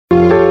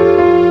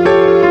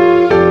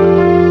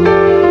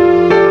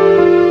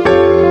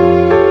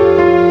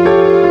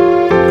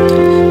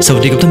สวั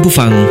สดีครับท่านผู้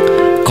ฟัง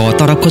ขอ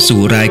ต้อนรับเข้าสู่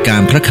รายกา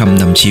รพระค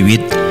ำนำชีวิต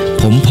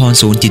ผมพร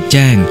โสนจิตแ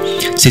จ้ง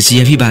ศิษย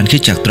าภิบาลคริ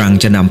สตจักรตรัง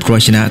จะนำพระว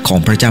จนะของ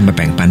พระเจ้ามาแ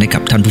บ่งปันให้กั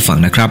บท่านผู้ฟัง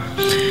นะครับ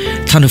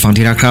ท่านผู้ฟัง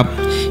ที่รักครับ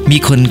มี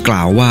คนก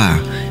ล่าวว่า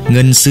เ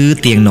งินซื้อ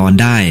เตียงนอน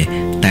ได้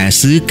แต่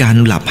ซื้อการ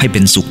หลับให้เป็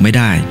นสุขไม่ไ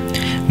ด้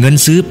เงิน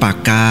ซื้อปาก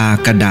กา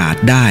กระดาษ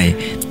ได้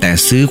แต่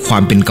ซื้อควา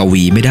มเป็นก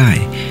วีไม่ได้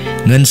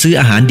เงินซื้อ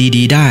อาหาร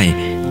ดีๆได้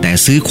แต่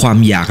ซื้อความ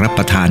อยากรับป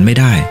ระทานไม่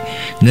ได้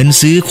เงิน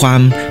ซื้อควา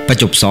มประ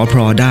จบสอพร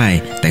ได้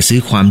แต่ซื้อ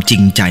ความจริ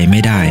งใจไม่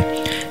ได้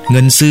เ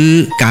งินซื้อ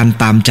การ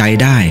ตามใจ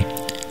ได้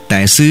แต่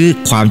ซื้อ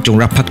ความจง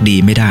รักภักดี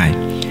ไม่ได้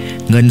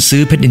เงินซื้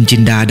อเพชรนินจิ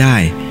นดาได้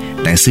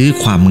แต่ซื้อ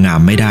ความงา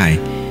มไม่ได้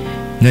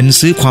เงิน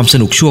ซื้อความส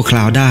นุกชั่วคร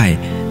าวได้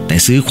แต่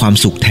ซื้อความ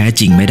สุขแท้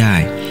จริงไม่ได้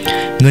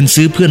เงิน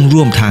ซื้อเพื่อน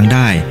ร่วมทางไ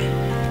ด้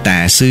แต่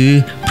ซื้อ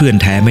เพื่อน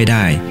แท้ไม่ไ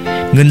ด้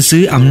เงินซื้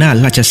ออำนาจ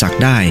ราชศัก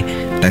ดิ์ได้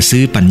แต่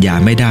ซื้อปัญญา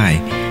ไม่ได้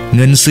เ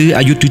งินซื้ออ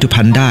ายุยุทธ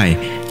ภัณฑ์ได้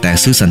แต่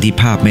ซื้อสันติ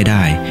ภาพไม่ไ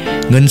ด้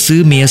เงินซื้อ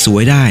เมียสว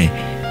ยได้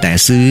แต่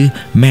ซื้อ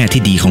แม่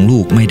ที่ดีของลู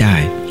กไม่ได้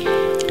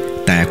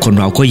แต่คน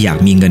เราก็อยาก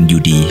มีเงินอ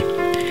ยู่ดี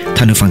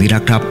ท่านผู้ฟังที่รั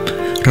กครับ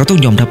เราต้อง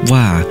ยอมรับ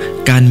ว่า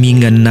การมี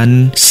เงินนั้น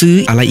ซื้อ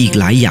อะไรอีก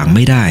หลายอย่างไ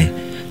ม่ได้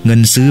เงิน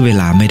ซื้อเว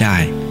ลาไม่ได้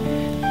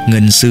เงิ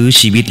นซื้อ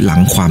ชีวิตหลั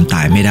งความต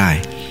ายไม่ได้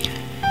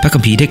พระคั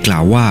มภีร์ได้กล่า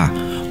วว่า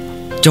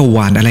เจ้าห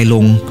ว่านอะไรล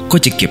งก็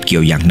จะเก็บเกี่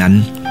ยวอย่างนั้น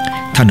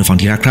ท่านผู้ฟัง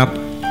ที่รักครับ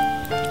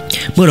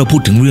เมื่อเราพู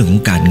ดถึงเรื่องขอ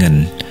งการเงิน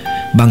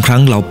บางครั้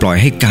งเราปล่อย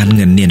ให้การเ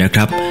งินเนี่ยนะค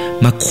รับ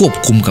มาควบ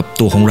คุมกับ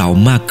ตัวของเรา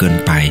มากเกิน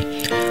ไป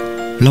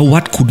เราวั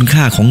ดคุณ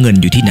ค่าของเงิน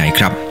อยู่ที่ไหน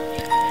ครับ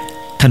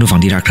ท่านผู้ฟั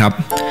งที่รักครับ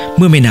เ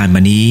มื่อไม่นานม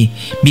านี้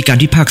มีการ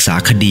พิพากษา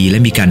คดีและ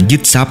มีการยึ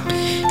ดทรัพย์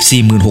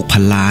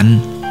 46,000 ล้าน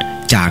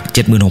จาก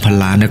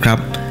 76,000 ล้านนะครับ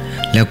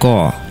แล้วก็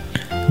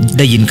ไ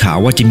ด้ยินข่าว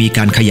ว่าจะมีก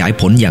ารขยาย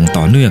ผลอย่าง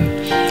ต่อเนื่อง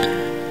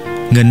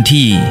เงิน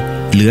ที่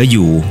เหลืออ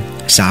ยู่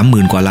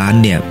 30,000 กว่าล้าน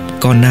เนี่ย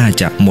ก็น่า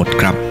จะหมด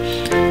ครับ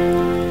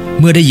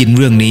เมื่อได้ยินเ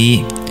รื่องนี้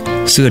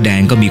เสื้อแด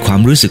งก็มีความ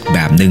รู้สึกแบ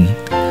บหนึ่ง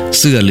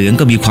เสื้อเหลือง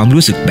ก็มีความ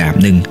รู้สึกแบบ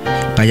หนึ่ง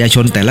ประชาช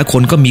นแต่ละค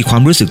นก็มีควา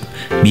มรู้สึก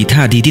มีท่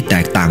าทีที่แต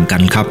กต่างกั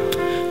นครับ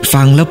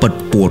ฟังแล้ว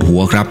ปวดหั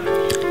วครับ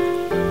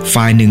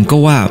ฝ่ายหนึ่งก็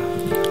ว่า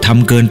ท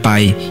ำเกินไป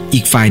อี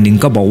กฝ่ายหนึ่ง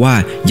ก็บอกว่า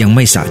ยังไ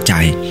ม่สะใจ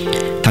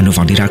ท่านผู้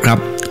ฟังที่รักครับ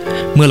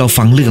เมื่อเรา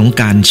ฟังเรื่องของ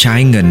การใช้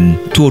เงิน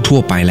ทั่ว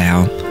ไปแล้ว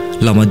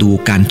เรามาดู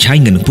การใช้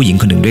เงินของผู้หญิง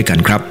คนหนึ่งด้วยกัน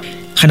ครับ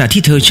ขณะ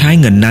ที่เธอใช้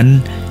เงินนั้น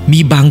มี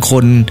บางค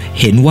น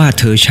เห็นว่า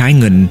เธอใช้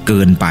เงินเ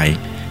กินไป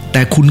แ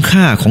ต่คุณ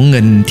ค่าของเงิ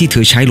นที่เธ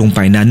อใช้ลงไป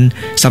นั้น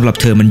สำหรับ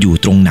เธอมันอยู่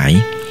ตรงไหน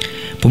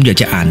ผมอยาก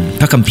จะอ่าน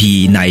พระคัมภี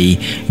ร์ใน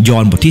ยอ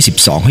ห์นบทที่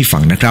12ให้ฟั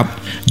งนะครับ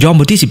ยอห์น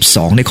บทที่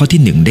12ในข้อ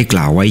ที่1ได้ก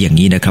ล่าวไว้อย่าง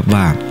นี้นะครับ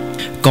ว่า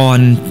ก่อน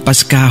ปัส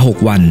กา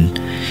6วัน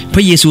พร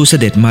ะเยซูเส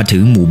ด็จมาถึ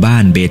งหมู่บ้า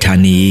นเบธา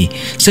นี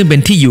ซึ่งเป็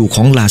นที่อยู่ข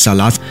องลาซา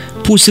รัส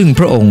ผู้ซึ่งพ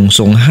ระองค์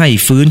ทรงให้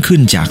ฟื้นขึ้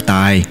นจากต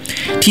าย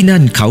ที่นั่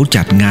นเขา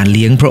จัดงานเ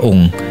ลี้ยงพระอง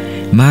ค์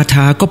มาธ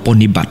าก็ป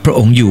ฏิบัติพระอ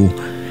งค์อยู่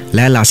แล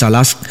ะลาซา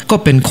รัสก็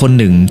เป็นคน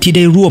หนึ่งที่ไ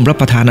ด้ร่วมรับ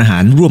ประทานอาหา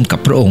รร่วมกับ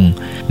พระองค์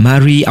มา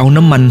รีเอา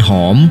น้ำมันห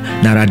อม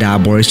นาราดา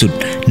บริสุทธิ์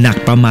หนัก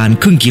ประมาณ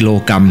ครึ่งกิโล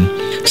กรัม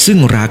ซึ่ง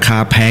ราคา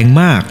แพง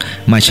มาก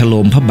มาฉโล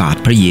มพระบาท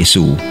พระเย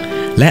ซู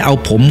และเอา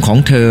ผมของ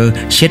เธอ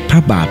เช็ดพร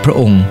ะบาทพระ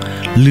องค์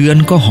เลือน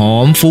ก็หอ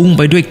มฟุ้งไ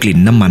ปด้วยกลิ่น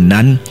น้ำมัน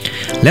นั้น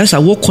แล้วสา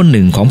วกคนห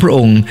นึ่งของพระอ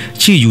งค์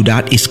ชื่อยูดา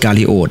สอิสคา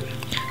ริโอต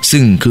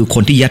ซึ่งคือค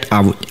นที่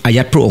อา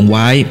ยัดพระองค์ไ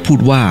ว้พูด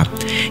ว่า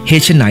เห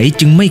ตุไฉน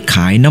จึงไม่ข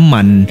ายน้ำ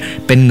มัน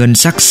เป็นเงิน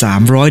สัก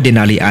300 เดน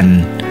าริอัน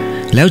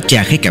แล้วแจ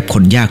กให้แก่ค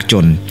นยากจ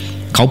น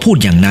เขาพูด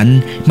อย่างนั้น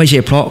ไม่ใช่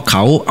เพราะเข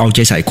าเอาใจ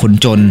ใส่คน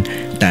จน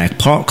แต่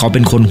เพราะเขาเป็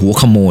นคนหัว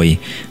ขโมย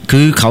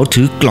คือเขา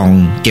ถือกล่อง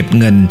เก็บ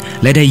เงิน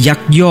และได้ยัก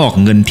ยอก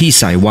เงินที่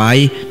ใส่ไว้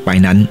ไป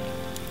นั้น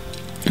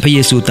พระเย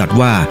ซูตรัส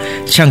ว่า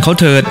ช่างเขา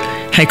เถิด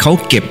ให้เขา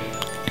เก็บ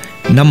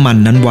น้ำมัน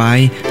นั้นไว้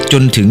จ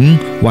นถึง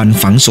วัน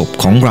ฝังศพ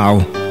ของเรา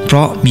เพ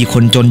ราะมีค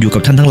นจนอยู่กั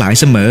บท่านทั้งหลาย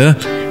เสมอ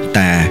แ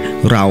ต่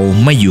เรา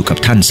ไม่อยู่กับ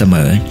ท่านเสม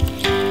อ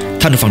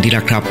ท่านผู้ฟังที่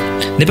รักครับ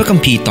ในพระคัม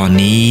ภีร์ตอน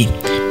นี้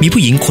มี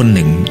ผู้หญิงคนห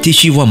นึ่งที่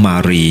ชื่อว่ามา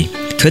รี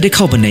เธอได้เ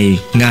ข้าไปใน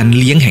งาน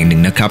เลี้ยงแห่งหนึ่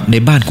งนะครับใน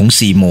บ้านของ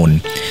ซีโ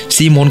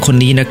มนคน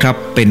นี้นะครับ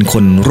เป็นค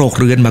นโรค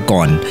เรื้อนมา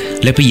ก่อน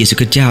และพระเยซู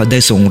คริสต์เจ้าได้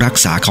ทรงรัก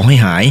ษาเขาให้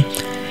หาย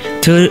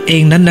เธอเอ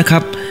งนั้นนะครั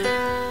บ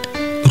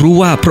รู้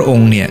ว่าพระอง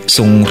ค์เนี่ยท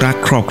รงรัก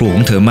ครอบครัวข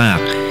องเธอมาก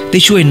ได้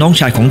ช่วยน้อง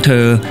ชายของเธ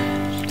อ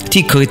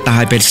ที่เคยตา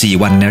ยไป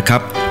4 วันนะครั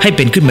บให้เ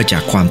ป็นขึ้นมาจา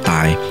กความต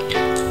าย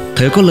เธ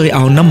อก็เลยเอ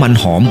าน้ำมัน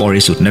หอมบ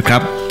ริสุทธิ์นะครั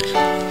บ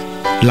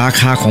รา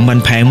คาของมัน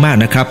แพงมาก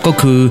นะครับก็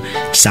คือ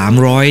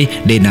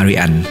300 เดนาริ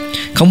อัน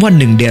คำว่า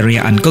1 เดนาริ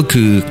อันก็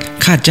คือ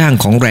ค่าจ้าง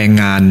ของแรง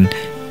งาน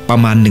ประ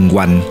มาณ1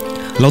 วัน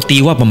เราตี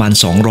ว่าประมาณ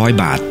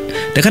200 บาท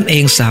แต่ขั้นเอ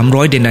ง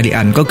300 เดนาริ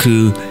อันก็คื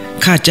อ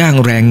ค่าจ้าง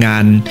แรงงา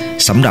น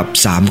สำหรับ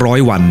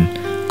300 วัน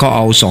ก็เอ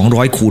า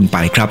200คูณไป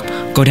ครับ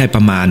ก็ได้ป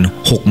ระมาณ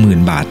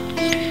 60,000 บาท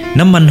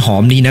น้ำมันหอ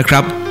มนี้นะค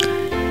รับ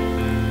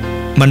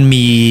มัน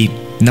มี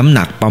น้ำห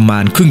นักประมา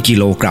ณครึ่งกิ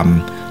โลกรัม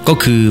ก็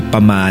คือป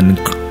ระมาณ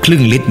ครึ่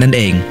งลิตรนั่น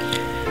เอง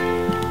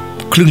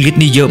ครึ่งลิตร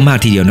นี่เยอะมาก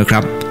ทีเดียวนะครั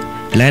บ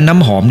และน้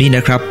ำหอมนี้น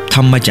ะครับท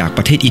ำมาจากป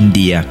ระเทศอินเ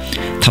ดีย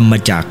ทำมา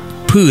จาก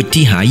พืช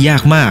ที่หายา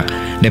กมาก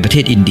ในประเท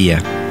ศอินเดีย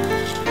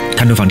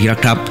ท่านผู้ฟังที่รัก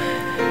ครับ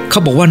เขา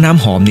บอกว่าน้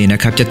ำหอมเนี่ยน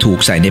ะครับจะถูก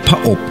ใส่ในผ้า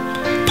อ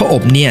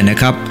บเนี่ยนะ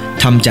ครับ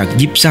ทำจาก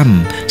ยิปซัม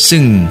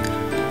ซึ่ง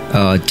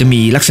จะ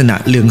มีลักษณะ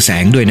เรืองแส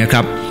งด้วยนะค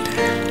รับ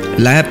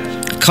และ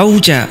เขา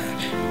จะ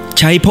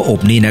ใช้ผ้าอบ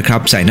นี้นะครั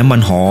บใส่น้ำมั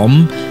นหอม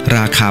ร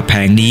าคาแพ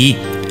งนี้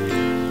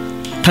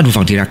ท่านผู้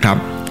ฟังที่รักครับ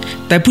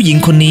แต่ผู้หญิง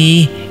คนนี้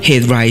เห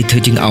ตุไรเธ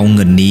อจึงเอาเ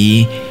งินนี้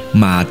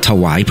มาถ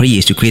วายพระเย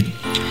ซูคริสต์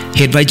เ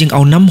หตุไรจึงเอ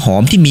าน้ำหอ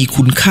มที่มี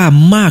คุณค่า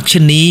มากเ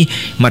ช่นนี้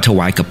มาถว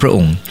ายกับพระอ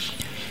งค์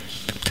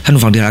ท่าน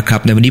ผู้ฟังที่รักครั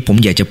บในวันนี้ผม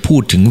อยากจะพู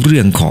ดถึงเรื่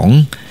องของ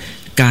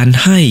การ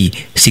ให้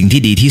สิ่ง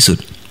ที่ดีที่สุด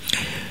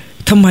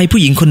ทำไมผู้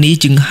หญิงคนนี้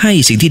จึงให้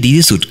สิ่งที่ดี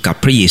ที่สุดกับ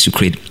พระเยซูค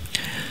ริสต์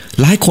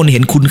หลายคนเห็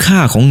นคุณค่า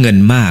ของเงิน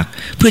มาก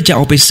เพื่อจะเอ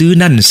าไปซื้อ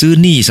นั่นซื้อ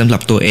นี่สำหรั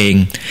บตัวเอง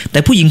แต่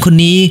ผู้หญิงคน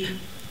นี้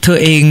เธอ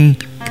เอง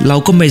เรา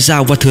ก็ไม่ทรา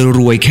บว่าเธอร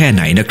วยแค่ไ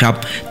หนนะครับ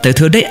แต่เ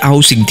ธอได้เอา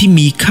สิ่งที่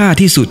มีค่า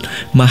ที่สุด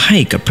มาให้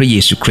กับพระเย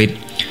ซูคริสต์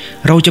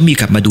เราจะมี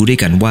กลับมาดูด้วย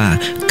กันว่า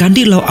การ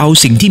ที่เราเอา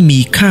สิ่งที่มี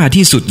ค่า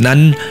ที่สุดนั้น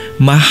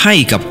มาให้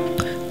กับ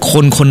ค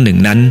นคนหนึ่ง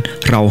นั้น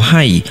เราใ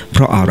ห้เพ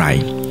ราะอะไร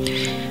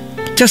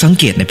จะสัง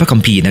เกตในพระคัม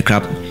ภีร์นะครั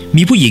บ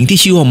มีผู้หญิงที่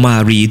ชื่อว่ามา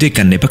รีด้วย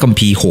กันในพระคัม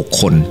ภีร์6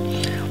คน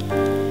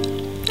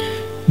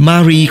มา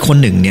รีคน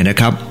หนึ่งเนี่ยนะ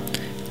ครับ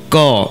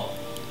ก็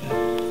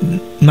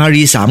มา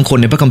รี3คน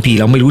ในพระคัมภีร์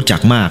เราไม่รู้จั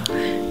กมาก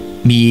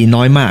มี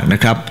น้อยมากน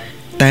ะครับ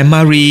แต่ม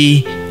ารี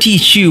ที่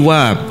ชื่อว่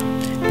า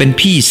เป็น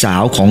พี่สา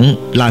วของ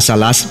ลาซา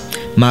รัส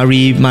มา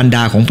รีมารด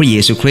าของพระเย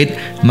ซูคริสต์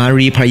มา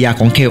รีภรรยา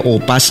ของเคโอ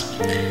ปัส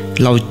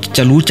เราจ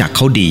ะรู้จักเ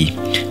ขาดี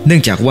เนื่อ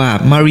งจากว่า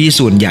มารี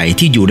ส่วนใหญ่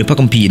ที่อยู่ในพระ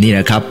คัมภีร์นี่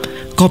นะครับ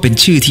ก็เป็น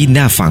ชื่อที่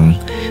น่าฟัง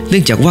เนื่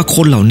องจากว่าค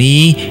นเหล่านี้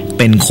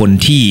เป็นคน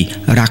ที่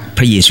รักพ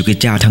ระเยซูคริส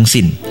ต์เจ้าทั้ง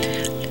สิ้น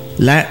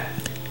และ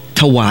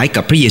ถวาย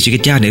กับพระเยซูคริ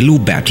สต์เจ้าในรู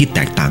ปแบบที่แต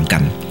กต่างกั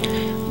น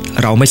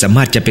เราไม่สาม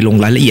ารถจะไปลง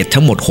รายละเอียด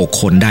ทั้งหมด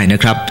6คนได้นะ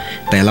ครับ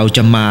แต่เราจ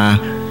ะมา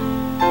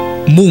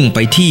มุ่งไป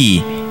ที่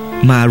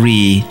มา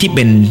รีที่เ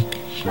ป็น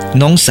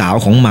น้องสาว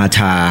ของมาธ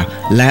า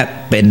และ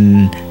เป็น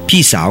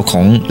พี่สาวข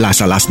องลา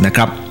ซารัสนะค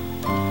รับ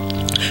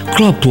ค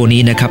รอบครัว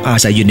นี้นะครับอา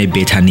ศัยอยู่ในเบ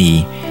ธานี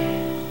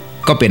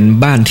ก็เป็น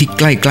บ้านที่ใ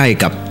กล้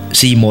ๆกับ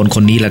ซีโมนค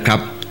นนี้แหละครับ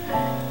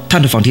ท่า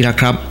นผู้ฟังที่รัก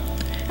ครับ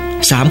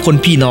3คน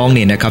พี่น้องเ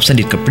นี่ยนะครับส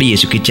นิทกับพระเย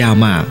ซูคริสต์เจ้า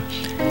มาก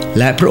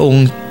และพระอง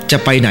ค์จะ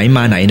ไปไหนม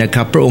าไหนนะค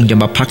รับพระองค์จะ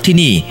มาพักที่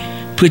นี่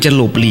เพื่อจะห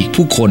ลบหลีก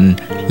ผู้คน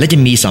และจะ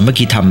มีสามัค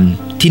คีธรรม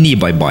ที่นี่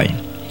บ่อย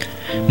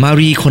ๆมา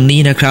รีคนนี้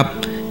นะครับ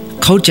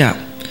เขาจะ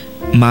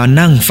มา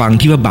นั่งฟัง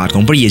ที่พระบาทข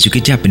องพระเยซูคริ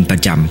สต์เจ้าเป็นปร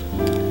ะจ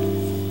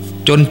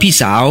ำจนพี่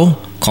สาว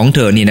ของเธ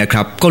อนี่นะค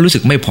รับก็รู้สึ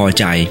กไม่พอ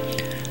ใจ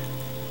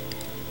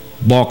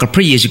บอกกับพ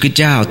ระเยซูคริสต์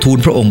เจ้าทูล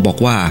พระองค์บอก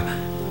ว่า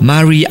มา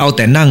รีเอาแ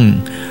ต่นั่ง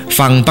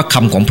ฟังพระค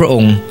ำของพระอ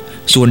งค์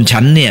ส่วนฉั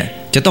นเนี่ย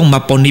จะต้องมา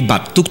ปฏิบั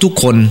ติทุก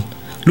ๆคน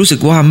รู้สึก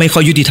ว่าไม่ค่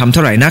อยยุติธรรมเท่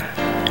าไหร่นัก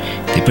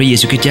แต่พระเย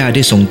ซูคริสต์เจ้าไ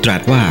ด้ทรงตรั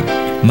สว่า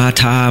มา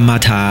ธามา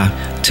ธา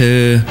เธอ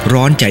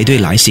ร้อนใจด้วย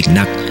หลายสิ่ง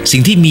นักสิ่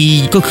งที่มี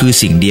ก็คือ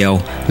สิ่งเดียว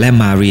และ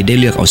มารีได้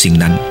เลือกเอาสิ่ง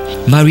นั้น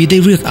มารีได้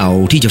เลือกเอา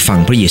ที่จะฟัง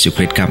พระเยซูค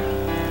ริสต์ครับ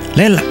แ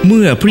ละเ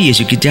มื่อพระเย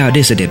ซูคริสต์เจ้าไ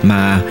ด้เสด็จม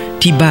า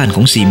ที่บ้านข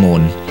องซีโม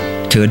น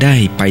เธอได้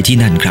ไปที่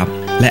นั่นครับ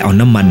และเอา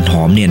น้ำมันห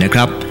อมเนี่ยนะค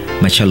รับ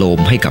มาฉโลม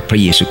ให้กับพระ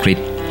เยซูคริส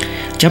ต์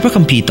จากพระ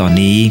คัมภีร์ตอน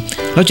นี้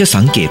เราจะ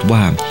สังเกตว่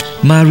า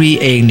มารี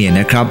เองเนี่ย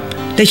นะครับ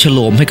ได้ฉโล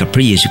มให้กับพ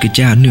ระเยซูคริสต์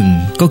เจ้าหนึ่ง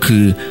ก็คื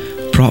อ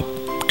เพราะ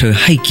เธอ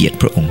ให้เกียรติ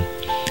พระองค์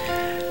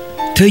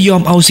เธอยอ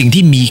มเอาสิ่ง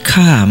ที่มี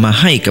ค่ามา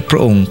ให้กับพร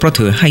ะองค์เพราะเ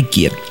ธอให้เ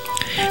กียรติ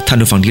ท่าน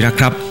ผู้ฟังที่รัก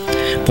ครับ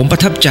ผมปร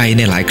ะทับใจใ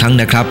นหลายครั้ง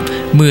นะครับ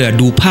เมื่อ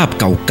ดูภาพ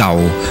เก่า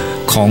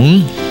ๆของ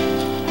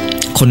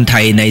คนไท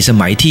ยในส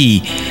มัยที่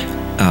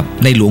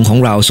ในหลวงของ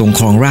เราทรงค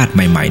รองราชย์ใ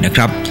หม่ๆนะค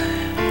รับ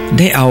ไ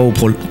ด้เอา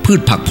พื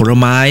ชผักผล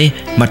ไม้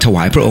มาถว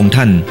ายพระองค์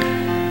ท่าน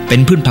เป็น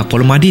พืชผักผ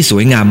ลไม้ที่ส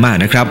วยงามมาก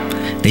นะครับ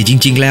แต่จ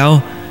ริงๆแล้ว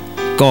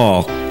ก็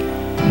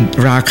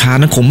ราคา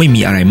นั้นคงไม่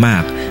มีอะไรมา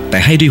กแต่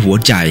ให้ด้วยหัว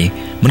ใจ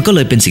มันก็เล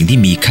ยเป็นสิ่งที่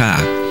มีค่า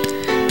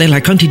แต่หลา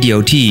ยครั้งทีเดียว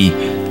ที่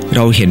เร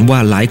าเห็นว่า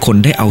หลายคน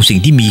ได้เอาสิ่ง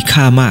ที่มี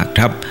ค่ามากค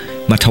รับ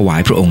มาถวา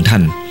ยพระองค์ท่า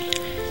น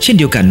เช่น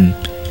เดียวกัน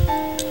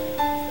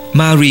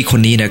มารีค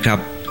นนี้นะครับ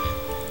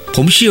ผ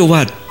มเชื่อว่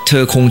าเธ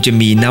อคงจะ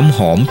มีน้ำห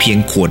อมเพียง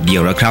ขวดเดีย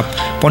วแล้วครับ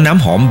เพราะน้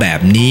ำหอมแบ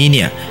บนี้เ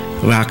นี่ย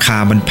ราคา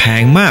มันแพ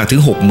งมากถึ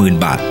ง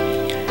 60,000 บาท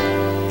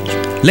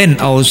เล่น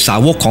เอาสา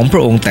วกของพร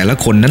ะองค์แต่ละ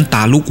คนนั้นต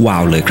าลุกวา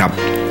วเลยครับ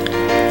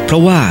เพรา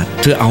ะว่า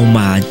เธอเอาม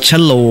าฉ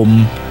โลม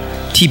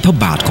ที่พระ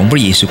บาทของพร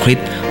ะเยซูคริส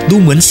ต์ดู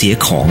เหมือนเสีย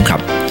ของครั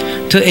บ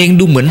เธอเอง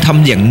ดูเหมือนท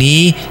ำอย่างนี้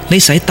ใน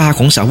สายตาข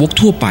องสาวก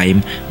ทั่วไป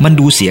มัน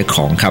ดูเสียข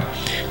องครับ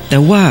แต่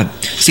ว่า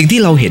สิ่งที่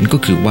เราเห็นก็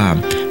คือว่า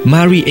ม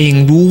ารีเอง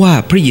รู้ว่า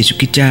พระเยซู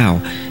คริสต์เจ้า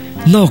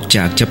นอกจ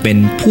ากจะเป็น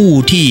ผู้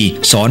ที่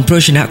สอนพระว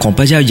จนะของพ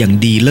ระเจ้าอย่าง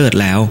ดีเลิศ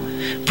แล้ว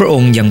พระอ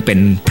งค์ยังเป็น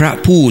พระ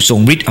ผู้ทรง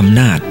ฤทธิ์อำ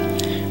นาจ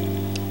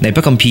ในพ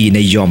ระคัมภีร์ใน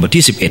ยอห์นบท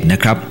ที่11นะ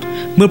ครับ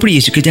เมื่อพระเย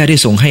ซูคริสต์ได้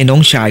ทรงให้น้อ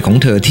งชายของ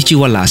เธอที่ชื่อ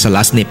ว่าลาซา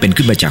รัสเนี่ยเป็น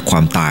ขึ้นมาจากควา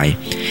มตาย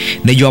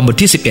ในยอห์นบท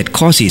ที่11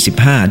ข้อ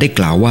45ได้ก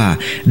ล่าวว่า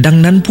ดัง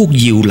นั้นพวก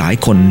ยิวหลาย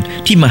คน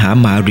ที่มาหา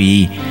มารี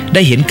ไ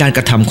ด้เห็นการก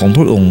ระทำของพ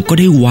ระองค์ก็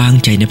ได้วาง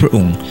ใจในพระอ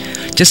งค์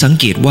จะสัง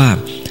เกตว่า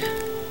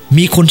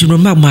มีคนจำนว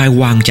นมากมาย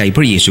วางใจพ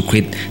ระเยซูคริ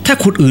สต์ถ้า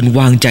คนอื่น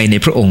วางใจใน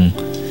พระองค์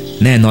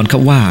แน่นอนครั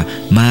บว่า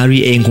มารี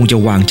เองคงจะ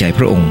วางใจพ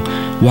ระองค์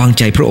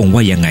ว่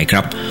าอย่างไงค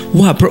รับ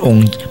ว่าพระอง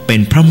ค์เป็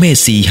นพระเมส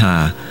สียา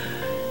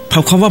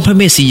คำว่าพระเ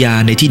มสสียา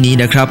ในที่นี้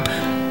นะครับ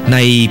ใน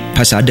ภ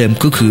าษาเดิม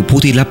ก็คือผู้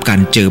ที่รับการ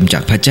เจิมจา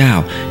กพระเจ้า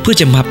เพื่อ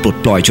จะมาปลด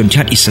ปล่อยชนช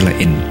าติอิสราเ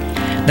อล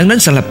ดังนั้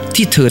นสำหรับ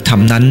ที่เธอท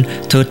ำนั้น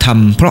เธอท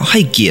ำเพราะให้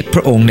เกียรติพร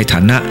ะองค์ในฐ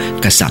านะ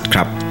กษัตริย์ค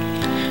รับ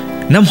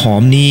น้ำหอ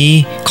มนี้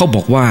เขาบ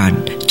อกว่า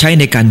ใช้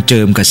ในการเ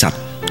จิมกษัตริ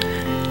ย์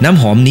น้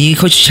ำหอมนี้เ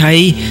ขาใช้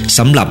ส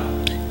ำหรับ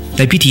ใ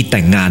นพิธีแ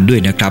ต่งงานด้วย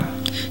นะครับ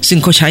ซึ่ง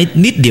เขาใช้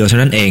นิดเดียวเท่า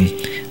นั้นเอง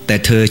แต่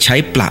เธอใช้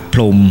ประพ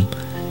รม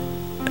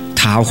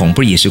เท้าของพ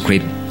ระเยซูคริ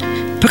สต์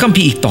พระคัม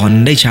ภีร์อีกตอน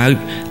ได้ใช้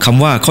ค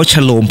ำว่าเขาฉ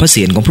โลมพระเ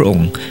ศียรของพระอง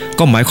ค์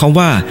ก็หมายความ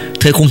ว่า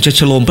เธอคงจะ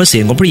ฉโลมพระเศี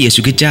ยรของพระเยซู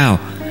คริสต์เจ้า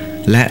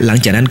และหลัง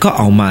จากนั้นก็เ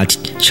อามา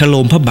ฉโล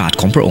มพระบาท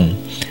ของพระองค์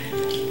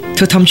เธ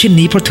อทำเช่น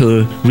นี้เพราะเธอ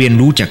เรียน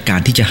รู้จากกา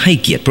รที่จะให้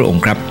เกียรติพระอง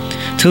ค์ครับ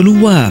เธอรู้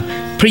ว่า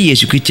พระเย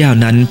ซูคริสต์เจ้า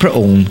นั้นพระอ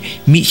งค์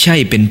มิใช่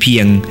เป็นเพี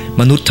ยง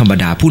มนุษย์ธรรม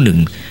ดาผู้หนึ่ง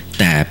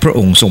แต่พระอ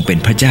งค์ทรงเป็น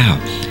พระเจ้า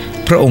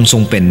พระองค์ทร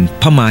งเป็น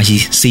พระมา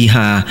สีห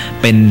า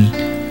เป็น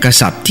ก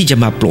ษัตริย์ที่จะ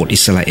มาโปรดอิ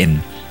สราเอล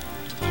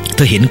เธ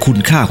อเห็นคุณ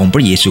ค่าของพร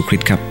ะเยซูคริส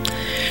ต์ครับ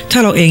ถ้า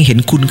เราเองเห็น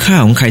คุณค่า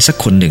ของใครสัก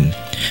คนหนึ่ง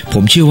ผ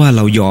มเชื่อว่าเ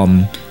รายอม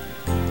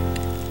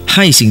ใ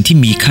ห้สิ่งที่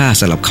มีค่า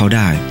สำหรับเขาไ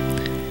ด้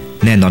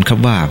แน่นอนครับ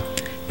ว่า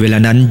เวลา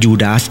นั้นยู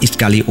ดาสอิส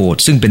คาริโอต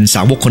ซึ่งเป็นส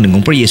าวกคนหนึ่งข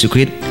องพระเยซูค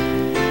ริสต์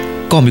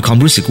ก็มีความ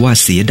รู้สึกว่า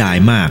เสียดาย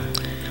มาก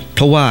เพ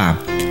ราะว่า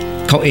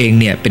เขาเอง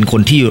เนี่ยเป็นค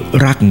นที่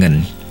รักเงิน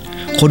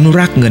คน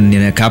รักเงินเนี่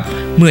ยนะครับ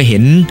เมื่อเห็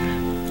น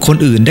คน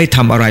อื่นได้ท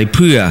ำอะไรเ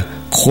พื่อ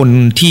คน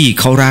ที่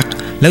เขารัก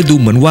แล้วดู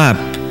เหมือนว่า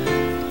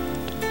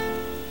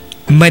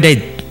ไม่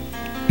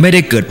ไ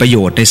ด้เกิดประโย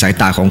ชน์ในสาย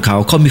ตาของเข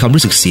ามีความ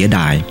รู้สึกเสียด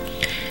าย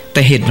แ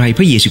ต่เหตุไรพ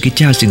ระเยซูคริสต์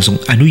เจ้าจึงทรง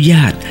อนุญ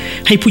าต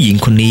ให้ผู้หญิง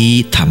คนนี้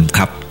ทำค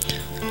รับ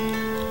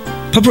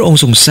เพราะพระองค์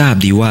ทรงทราบ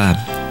ดีว่า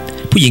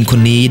ผู้หญิงคน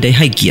นี้ได้ใ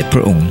ห้เกียรติพร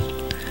ะองค์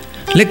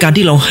และการ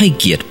ที่เราให้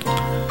เกียรติ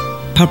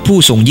พระผู้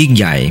ทรงยิ่ง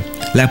ใหญ่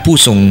และผู้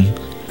ทรง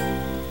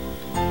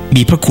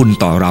มีพระคุณ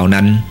ต่อเรา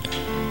นั้น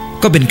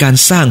ก็เป็นการ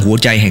สร้างหัว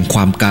ใจแห่งคว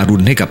ามการุ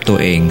ณให้กับตัว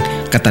เอง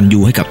กตัญญู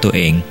ให้กับตัวเ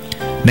อง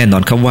แน่นอ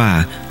นครับว่า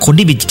คน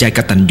ที่มีจิตใจก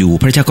ตัญญู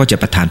พระเจ้าก็จะ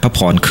ประทานพระพ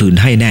รคืน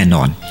ให้แน่น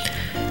อน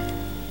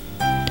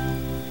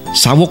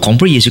สาวกของ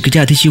พระเยซูคริส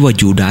ต์ที่ชื่อว่า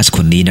ยูดาสค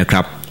นนี้นะค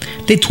รับ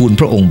ได้ทูล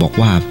พระองค์บอก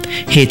ว่า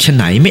เหตุไฉ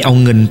นไม่เอา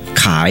เงิน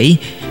ขาย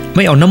ไ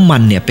ม่เอาน้ำมั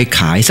นเนี่ยไป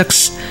ขายสัก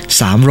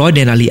300 เด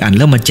นารีอันแ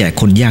ล้วมาแจก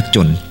คนยากจ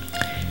น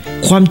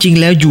ความจริง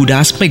แล้วยูดา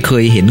สไม่เค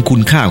ยเห็นคุ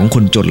ณค่าของค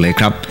นจนเลย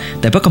ครับ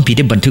แต่พระคัมภีร์ไ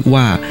ด้บันทึก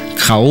ว่า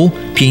เขา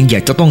เพียงอยา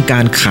กจะต้องกา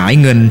รขาย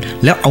เงิน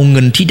แล้วเอาเ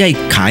งินที่ได้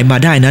ขายมา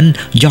ได้นั้น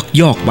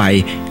ยอกไป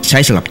ใช้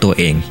สำหรับตัว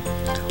เอง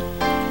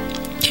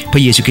พร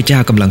ะเยซูคริสต์เจ้า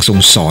กำลังทรง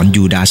สอน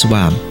ยูดาส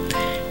ว่า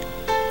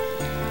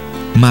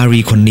มารี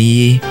คนนี้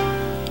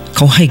เข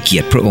าให้เกี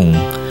ยรติพระองค์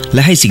แล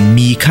ะให้สิ่ง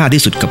มีค่า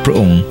ที่สุดกับพระ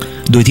องค์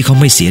โดยที่เขา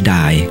ไม่เสียด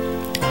าย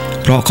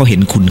เพราะเขาเห็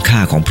นคุณค่า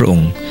ของพระอง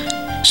ค์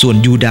ส่วน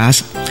ยูดาส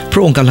พร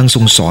ะองค์กำลังท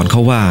รงสอนเข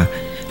าว่า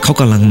เขา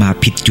กำลังมา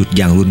ผิดจุดอ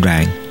ย่างรุนแร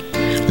ง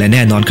และแ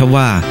น่นอนครับ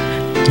ว่า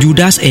ยู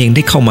ดาสเองไ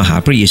ด้เข้ามาหา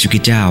พระเยซูคริ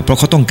สต์เจ้าเพราะ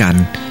เขาต้องการ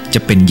จะ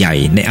เป็นใหญ่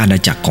ในอาณา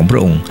จักรของพร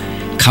ะองค์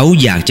เขา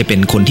อยากจะเป็น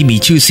คนที่มี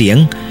ชื่อเสียง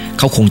เ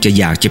ขาคงจะ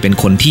อยากจะเป็น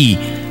คนที่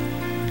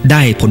ไ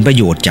ด้ผลประ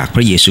โยชน์จากพ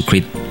ระเยซูคริ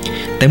สต์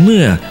แต่เ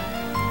มื่อ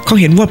เขา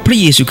เห็นว่าพระ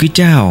เยซูคริสต์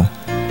เจ้า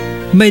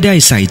ไม่ได้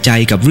ใส่ใจ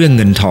กับเรื่องเ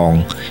งินทอง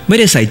ไม่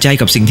ได้ใส่ใจ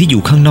กับสิ่งที่อ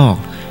ยู่ข้างนอก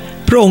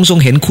พระองค์ทรง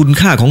เห็นคุณ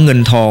ค่าของเงิน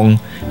ทอง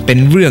เป็น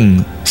เรื่อง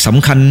ส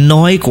ำคัญ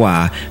น้อยกว่า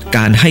ก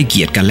ารให้เ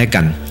กียรติกันและ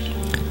กัน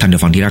ท่านผู้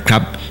ฟังที่รักครั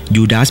บ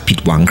ยูดาสผิด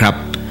หวังครับ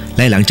แ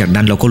ละหลังจาก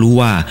นั้นเราก็รู้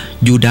ว่า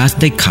ยูดาส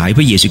ได้ขายพ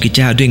ระเยซูคริสต์เ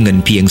จ้าด้วยเงิน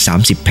เพียง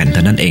30 แผ่นเท่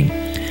านั้นเอง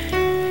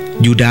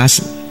ยูดาส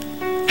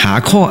หา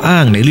ข้ออ้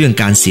างในเรื่อง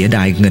การเสียด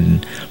ายเงิน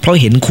เพราะ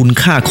เห็นคุณ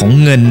ค่าของ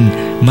เงิน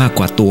มากก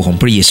ว่าตัวของ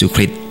พระเยซูค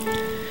ริสต์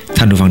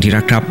ท่านผู้ฟังที่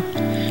รักครับ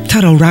ถ้า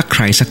เรารักใค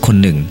รสักคน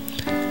หนึ่ง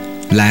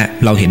และ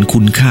เราเห็นคุ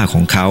ณค่าข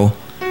องเขา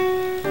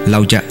เรา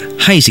จะ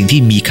ให้สิ่ง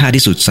ที่มีค่า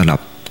ที่สุดสำหรับ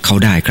เขา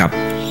ได้ครับ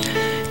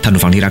ท่าน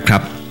ผู้ฟังที่รักครั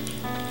บ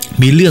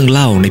มีเรื่องเ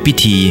ล่าในพิ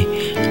ธี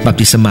บัพ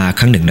ติศมา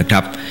ครั้งหนึ่งนะครั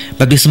บ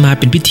บัพติศมา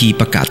เป็นพิธี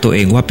ประกาศตัวเอ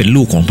งว่าเป็น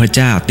ลูกของพระเ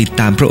จ้าติด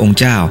ตามพระองค์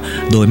เจ้า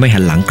โดยไม่หั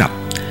นหลังกลับ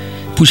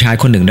ผู้ชาย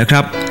คนหนึ่งนะค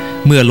รับ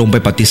เมื่อลงไป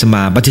บัพติ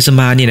ศม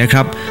านี่นะค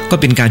รับก็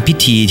เป็นการพิ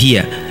ธีที่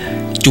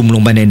จุ่มล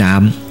งไปในน้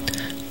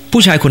ำ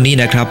ผู้ชายคนนี้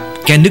นะครับ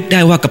แกนึกได้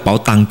ว่ากระเป๋า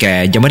ตังค์แก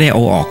ยังไม่ได้เอ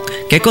าออก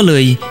แกก็เล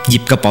ยหยิ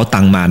บกระเป๋าตั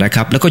งค์มานะค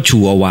รับแล้วก็ชู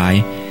เอาไว้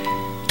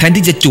แทน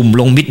ที่จะจุ่ม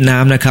ลงมิดน้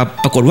ำนะครับ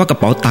ปรากฏว่ากระ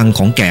เป๋าตังค์ข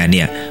องแกเ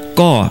นี่ย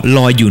ก็ล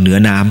อยอยู่เหนือ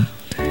น้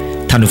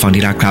ำท่านผู้ฟัง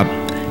ที่รักครับ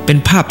เป็น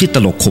ภาพที่ต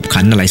ลกขบ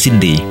ขันอะไรสิ้น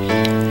ดี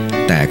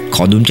แต่ข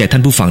อหนุนใจท่า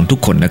นผู้ฟังทุก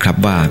คนนะครับ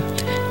ว่า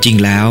จริง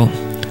แล้ว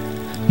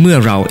เมื่อ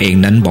เราเอง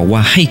นั้นบอกว่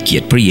าให้เกีย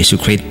รติพระเยซู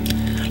คริสต์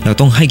เรา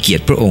ต้องให้เกียร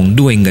ติพระองค์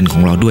ด้วยเงินขอ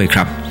งเราด้วยค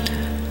รับ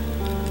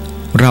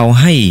เรา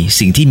ให้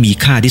สิ่งที่มี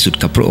ค่าที่สุด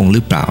กับพระองค์ห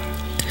รือเปล่า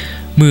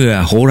เมื่อ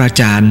โหรา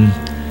จารย์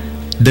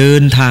เดิ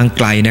นทางไ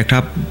กลนะครั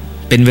บ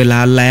เป็นเวลา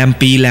แรม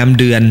ปีแรม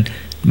เดือน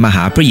มาห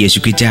าพระเยซู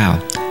คริสต์เจ้า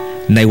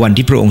ในวัน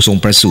ที่พระองค์ทรง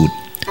ประสูติ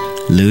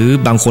หรือ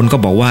บางคนก็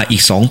บอกว่าอี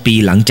ก2 ปี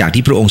หลังจาก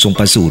ที่พระองค์ทรง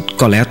ประสูติ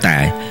ก็แล้วแต่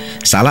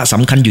สาระส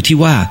ำคัญอยู่ที่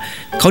ว่า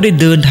เขาได้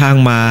เดินทาง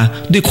มา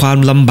ด้วยความ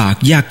ลำบาก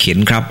ยากเข็ญ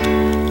ครับ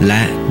แล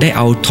ะได้เ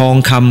อาทอง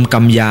คำก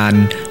ำยาน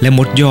และม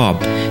ดยอบ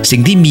สิ่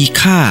งที่มี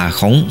ค่า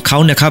ของเขา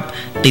นะครับ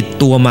ติด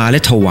ตัวมาและ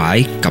ถวาย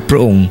กับพระ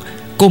องค์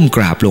ก้มก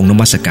ราบลงน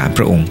มัสการพ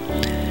ระองค์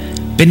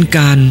เป็นก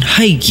ารใ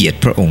ห้เกียรติ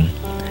พระองค์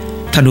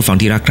ท่านผู้ฟัง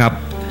ที่รักครับ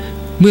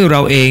เมื่อเร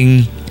าเอง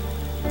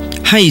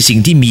ให้สิ่ง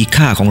ที่มี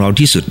ค่าของเรา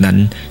ที่สุดนั้น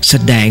แส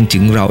ดงถึ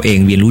งเราเอง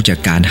เรียนรู้จาก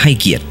การให้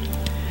เกียรติ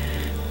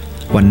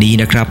วันนี้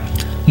นะครับ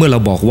เมื่อเรา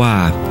บอกว่า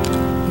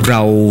เร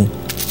า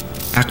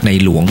รักใน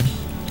หลวง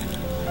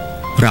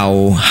เรา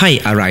ให้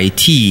อะไร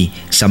ที่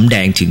สำแด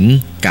งถึง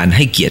การใ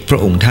ห้เกียรติพระ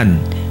องค์ท่าน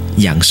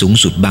อย่างสูง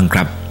สุดบ้างค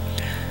รับ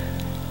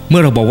เมื่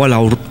อเราบอกว่าเร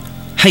า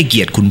ให้เ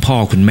กียรติคุณพ่อ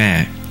คุณแม่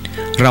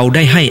เราไ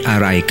ด้ให้อะ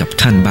ไรกับ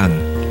ท่านบ้าง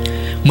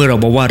เมื่อเรา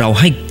บอกว่าเรา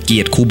ให้เกี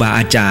ยรติครูบา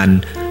อาจารย์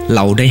เร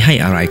าได้ให้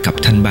อะไรกับ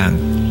ท่านบ้าง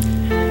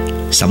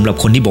สำหรับ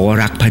คนที่บอกว่า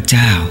รักพระเ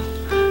จ้า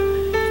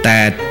แต่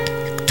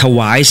ถว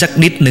ายสัก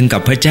นิดหนึ่งกั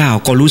บพระเจ้า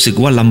ก็รู้สึก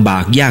ว่าลำบา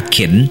กยากเ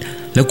ข็ญ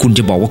แล้วคุณจ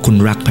ะบอกว่าคุณ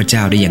รักพระเจ้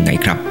าได้ยังไง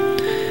ครับ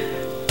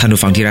ท่านผู้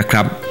ฟังที่รักค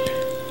รับ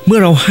เมื่อ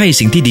เราให้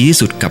สิ่งที่ดีที่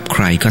สุดกับใค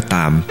รก็ต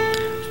าม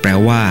แปล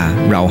ว่า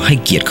เราให้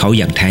เกียรติเขา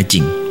อย่างแท้จริ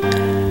ง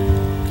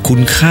คุ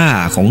ณค่า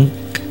ข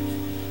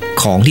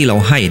องที่เรา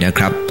ให้นะค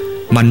รับ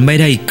มันไม่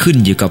ได้ขึ้น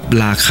อยู่กับ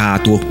ราคา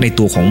ใน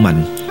ตัวของมัน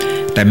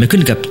แต่มันขึ้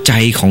นกับใจ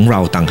ของเรา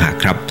ต่างหาก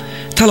ครับ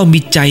ถ้าเรามี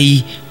ใจ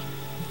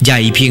ใหญ่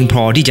เพียงพ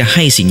อที่จะใ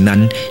ห้สิ่ง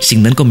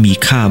นั้นก็มี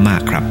ค่ามา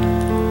กครับ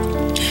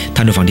ท่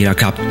านผู้ฟังที่รัก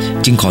ครับ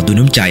จึงขอดู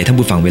น้ำใจท่าน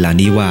ผู้ฟังเวลา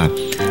นี้ว่า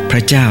พร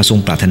ะเจ้าทรง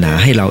ปรารถนา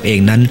ให้เราเอง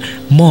นั้น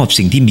มอบ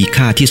สิ่งที่มี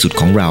ค่าที่สุด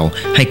ของเรา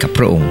ให้กับพ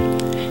ระองค์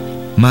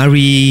มา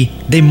รี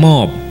ได้มอ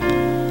บ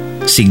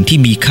สิ่งที่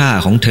มีค่า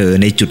ของเธอ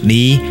ในจุด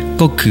นี้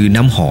ก็คือ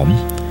น้ำหอม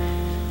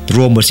ร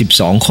วมบท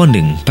12ข้อ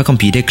1พระคัม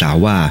ภีร์ได้กล่าว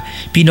ว่า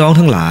พี่น้อง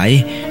ทั้งหลาย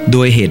โด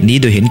ยเหตุนี้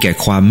โดยเห็นแก่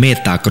ความเมต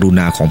ตากรุ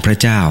ณาของพระ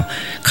เจ้า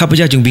ข้าพเ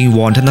จ้าจึงวิงว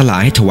อนท่านทั้งหลา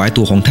ยให้ถวาย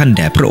ตัวของท่านแ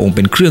ด่พระองค์เ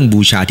ป็นเครื่องบู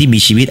ชาที่มี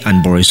ชีวิตอัน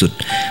บริสุทธิ์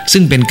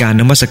ซึ่งเป็นการ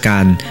นมัสกา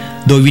ร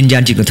โดยวิญญา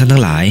ณจิตของท่านทั้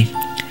งหลาย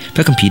พ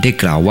ระคัมภีร์ได้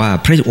กล่าวว่า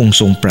พระองค์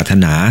ทรงปรารถ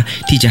นา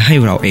ที่จะให้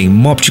เราเอง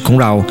มอบชีวิตของ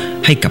เรา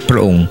ให้กับพร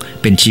ะองค์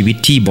เป็นชีวิต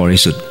ที่บริ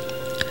สุทธิ์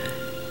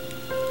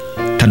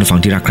ท่านผู้ฟัง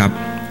ที่รักครับ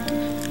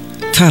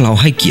ถ้าเรา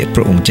ให้เกียรติพ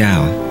ระองค์เจ้า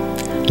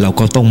เรา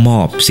ก็ต้องม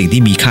อบสิ่ง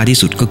ที่มีค่าที่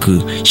สุดก็คือ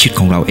ชีวิต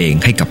ของเราเอง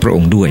ให้กับพระอ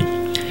งค์ด้วย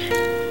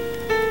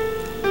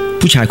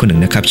ผู้ชายคนหนึ่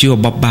งนะครับชื่อว่า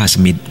บ๊อบบ้าส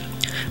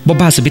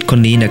มิธคน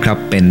นี้นะครับ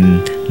เป็น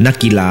นัก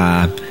กีฬา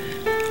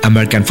อเม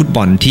ริกันฟุตบ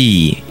อลที่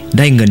ไ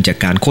ด้เงินจาก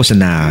การโฆษ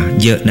ณา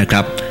เยอะนะค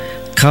รับ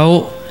เขา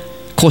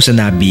โฆษ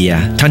ณาเบียร์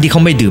ทั้งที่เข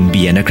าไม่ดื่มเ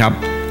บียร์นะครับ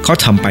เขา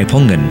ทำไปเพรา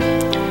ะเงิน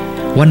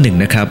วันหนึ่ง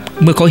นะครับ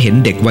เมื่อเขาเห็น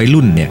เด็กวัย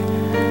รุ่นเนี่ย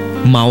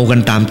เมากัน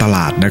ตามตล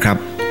าดนะครับ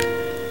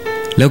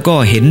แล้วก็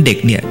เห็นเด็ก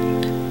เนี่ย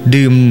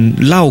ดื่ม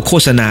เหล้าโฆ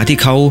ษณาที่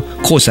เขา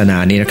โฆษณา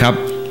นี่นะครับ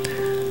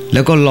แ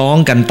ล้วก็ร้อง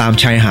กันตาม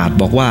ชายหาด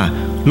บอกว่า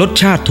รส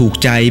ชาติถูก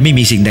ใจไม่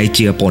มีสิ่งใดเ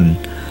จือปน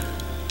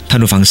ท่าน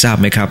ผู้ฟังทราบ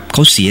ไหมครับเข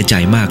าเสียใจ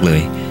มากเล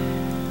ย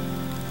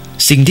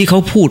สิ่งที่เขา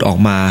พูดออก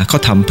มาเขา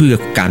ทำเพื่อ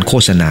การโฆ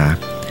ษณา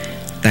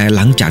แต่ห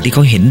ลังจากที่เข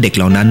าเห็นเด็กเ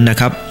หล่านั้นนะ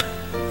ครับ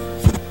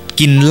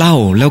กินเหล้า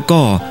แล้ว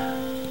ก็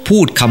พู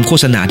ดคำโฆ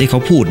ษณาที่เขา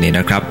พูดเนี่ย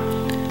นะครับ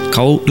เข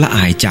าละอ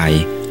ายใจ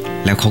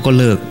แล้วเขาก็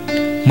เลิก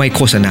ไม่โ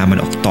ฆษณามัน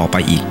ออกต่อไป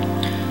อีก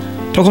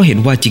เพราะเขาเห็น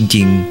ว่าจ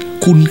ริง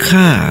ๆคุณ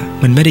ค่า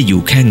มันไม่ได้อ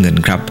ยู่แค่เงิน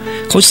ครับ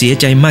เขาเสีย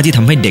ใจมากที่ท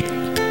ำให้เด็ก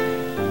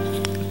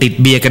ติด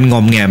เบียร์กันง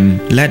อมแงม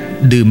และ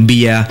ดื่มเ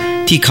บียร์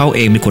ที่เขาเอ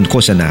งเป็นคนโฆ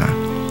ษณา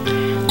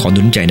ขอห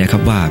นุนใจนะครั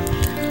บว่า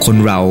คน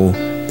เรา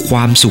คว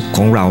ามสุขข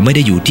องเราไม่ไ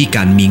ด้อยู่ที่ก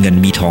ารมีเงิน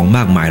มีทองม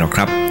ากมายหรอกค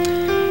รับ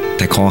แ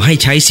ต่ขอให้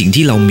ใช้สิ่ง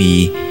ที่เรามี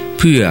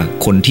เพื่อ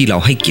คนที่เรา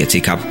ให้เกียรติสิ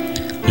ครับ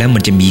แล้วมั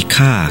นจะมี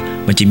ค่า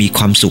มันจะมีค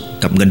วามสุข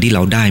กับเงินที่เร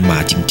าได้มา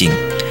จริง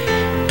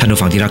ๆท่านผู้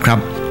ฟังที่รักครับ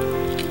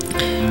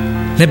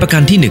ในประกา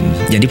รที่หนึ่ง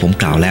อย่างที่ผม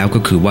กล่าวแล้วก็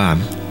คือว่า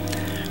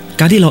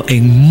การที่เราเอ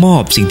งมอ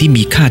บสิ่งที่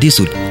มีค่าที่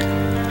สุด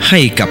ให้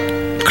กับ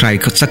ใคร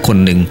สักคน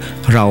หนึ่ง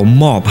เรา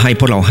มอบให้เ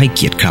พราะเราให้เ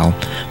กียรติเขา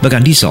ประกา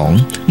รที่สอง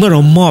เมื่อเรา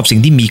มอบสิ่ง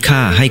ที่มีค่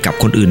าให้กับ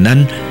คนอื่นนั้น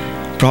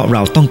เพราะเร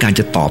าต้องการ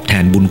จะตอบแท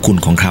นบุญคุณ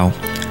ของเขา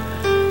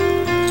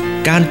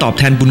การตอบ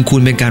แทนบุญคุ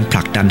ณเป็นการผ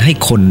ลักดันให้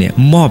คนเนี่ย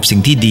มอบสิ่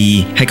งที่ดี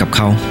ให้กับเข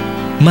า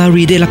มา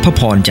รีได้รับพระ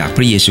พรจากพ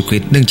ระเยซูคริ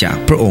สต์เนื่องจาก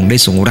พระองค์ได้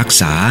ทรงรัก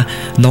ษา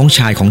น้องช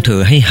ายของเธ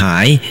อให้หา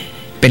ย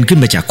เป็นขึ้น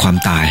มาจากความ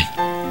ตาย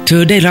เธ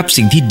อได้รับ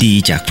สิ่งที่ดี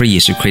จากพระเย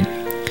ซูคริสต์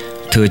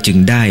เธอจึง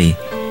ได้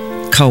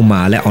เข้าม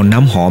าและเอาน้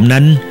ำหอม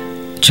นั้น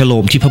ฉโล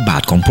มที่พระบา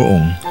ทของพระอ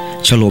งค์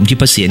ฉโลมที่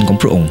พระเศียรของ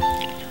พระองค์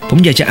ผม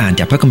อยากจะอ่าน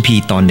จากพระคัมภี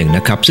ร์ตอนหนึ่งน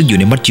ะครับซึ่งอยู่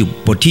ในมัทธิว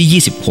บท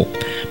ที่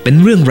26เป็น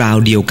เรื่องราว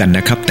เดียวกันน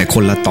ะครับแต่ค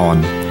นละตอน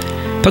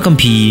พระคัม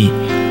ภีร์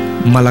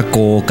มาระโก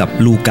กับ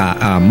ลูกา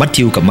มัท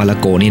ธิวกับมาระ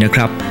โกนี่นะค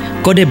รับ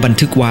ก็ได้บัน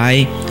ทึกไว้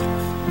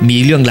มี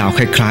เรื่องราวค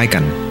ล้ายๆกั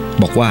น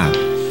บอกว่า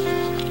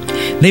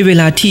ในเว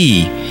ลาที่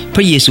พ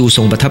ระเยซูท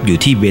รงประทับอยู่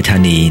ที่เบธา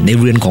นีใน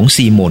เรือนของ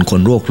ซีโมนค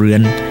นโรคเรื้อ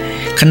น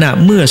ขณะ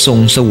เมื่อทรง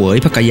เสวย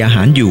พระกยาห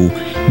ารอยู่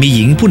มีห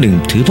ญิงผู้หนึ่ง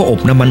ถือพระอบ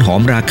น้ำมันหอ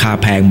มราคา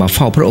แพงมาเ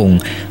ฝ้าพระองค์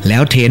แล้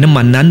วเทน้ำ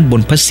มันนั้นบ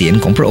นพระเศียร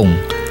ของพระองค์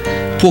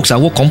พวกสา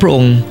วกของพระอ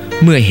งค์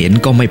เมื่อเห็น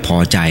ก็ไม่พอ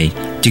ใจ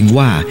จึง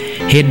ว่า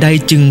เหตุใด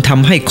จึงท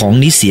ำให้ของ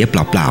นี้เสียเ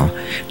ปล่า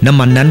ๆน้ำ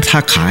มันนั้นถ้า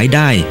ขายไ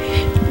ด้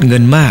เงิ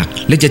นมาก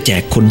และจะแจ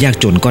กคนยาก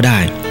จนก็ได้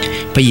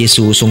พระเย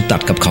ซูทรงตรั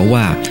สกับเขา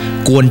ว่า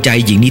กวนใจ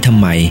หญิงนี้ทำ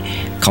ไม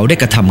เขาได้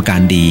กระทำกา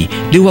รดี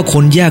ด้วยว่าค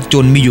นยากจ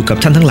นมีอยู่กับ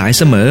ท่านทั้งหลาย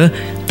เสมอ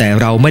แต่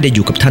เราไม่ได้อ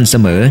ยู่กับท่านเส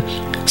มอ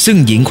ซึ่ง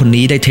หญิงคน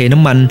นี้ได้เทน้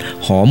ำมัน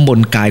หอมบน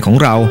กายของ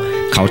เรา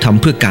เขาทำ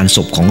เพื่อการศ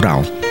พของเรา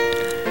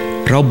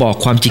บอก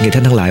ความจริงแก่ท่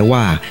านทั้งหลาย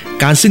ว่า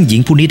การซึ่งหญิ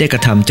งผู้นี้ได้กร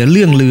ะทำจะเ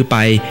ลื่องลือไป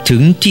ถึ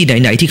งที่ไ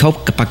หนๆที่เขา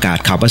ประกาศ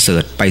ข่าวประเสริ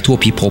ฐไปทั่ว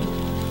พิภพ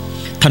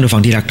ท่านผู้ฟั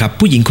งที่รักครับ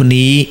ผู้หญิงคน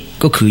นี้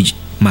ก็คือ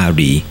มา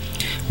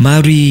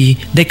รี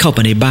ได้เข้าไป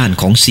ในบ้าน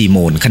ของซีโม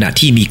นขณะ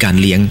ที่มีการ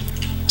เลี้ยง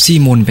ซี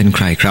โมนเป็นใค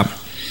รครับ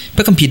พ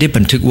ระคัมภีร์ได้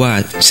บันทึกว่า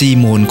ซี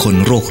โมนคน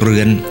โรคเ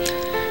รื้อน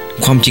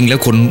ความจริงแล้ว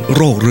คนโ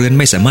รคเรื้อน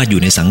ไม่สามารถอ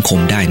ยู่ในสังคม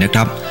ได้นะค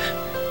รับ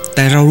แ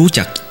ต่เรารู้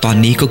จักตอน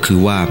นี้ก็คือ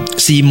ว่า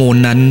ซีโมน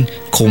นั้น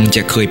คงจ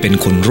ะเคยเป็น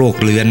คนโรค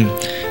เรื้อน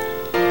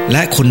แล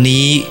ะคน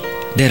นี้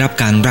ได้รับ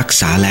การรัก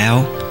ษาแล้ว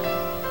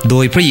โด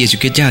ยพระเยซู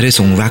คริสต์เจ้าได้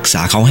ทรงรักษ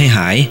าเขาให้ห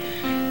าย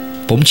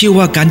ผมเชื่อ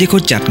ว่าการที่เขา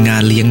จัดงา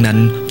นเลี้ยงนั้น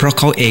เพราะ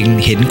เขาเอง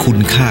เห็นคุณ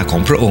ค่าขอ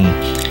งพระองค์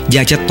อย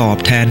ากจะตอบ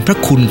แทนพระ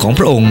คุณของ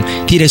พระองค์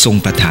ที่ได้ทรง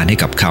ประทานให้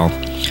กับเขา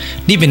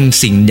นี่เป็น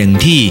สิ่งหนึ่ง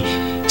ที่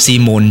ซี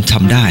โมนท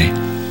ำได้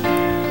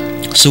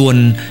ส่วน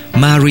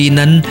มารี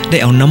นั้นได้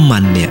เอาน้ำมั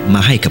นม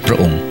าให้กับพระ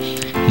องค์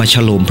มาฉ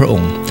โลมพระอ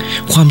งค์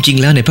ความจริง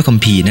แล้วในพระคัม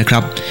ภีร์นะครั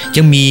บ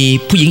ยังมี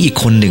ผู้หญิงอีก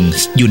คนหนึ่ง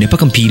อยู่ในพระ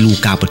คัมภีร์ลู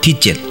กาบทที่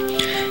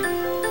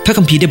7พระ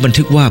คัมภีร์ได้บัน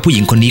ทึกว่าผู้ห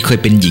ญิงคนนี้เคย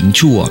เป็นหญิง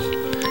ชั่ว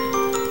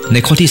ใน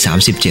ข้อที่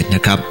37น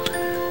ะครับ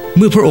เ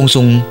มื่อพระองค์ท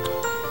รง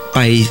ไป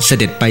เส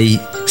ด็จไป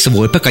เสว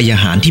ยพระกายอา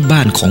หารที่บ้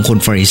านของคน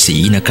ฟาริสี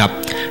นะครับ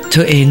เธ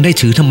อเองได้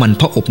ถือน้ำมัน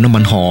พระอบน้ำมั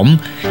นหอม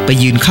ไป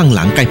ยืนข้างห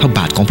ลังใกล้พระบ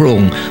าทของพระอ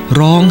งค์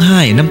ร้องไ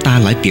ห้น้ำตา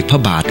ไหลเปียกพร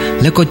ะบาท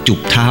แล้วก็จุบ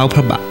เท้า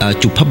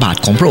จุบพระบาท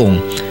ของพระองค์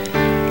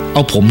เอ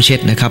าผมเช็ด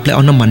นะครับและเอ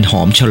าน้ำมันห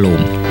อมฉโล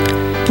ม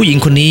ผู้หญิง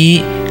คนนี้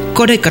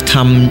ก็ได้กระท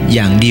ำอ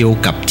ย่างเดียว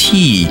กับ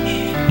ที่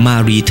มา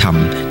รีท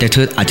ำแต่เธ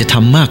ออาจจะท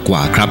ำมากกว่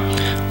าครับ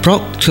เพราะ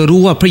เธอ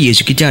รู้ว่าพระเย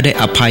ซูคริสต์เจ้าได้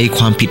อภัยค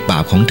วามผิดบา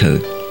ปของเธอ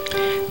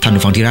ท่าน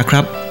ผู้ฟังที่รักค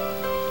รับ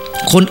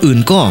คนอื่น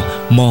ก็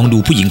มองดู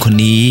ผู้หญิงคน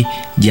นี้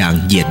อย่าง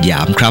เหยียดหย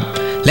ามครับ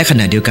และข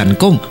ณะเดียวกัน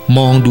ก็ม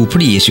องดูพร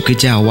ะเยซูคริส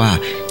ต์เจ้าว่า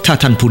ถ้า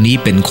ท่านผู้นี้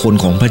เป็นคน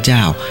ของพระเจ้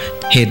า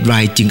เหตุไร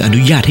จึงอนุ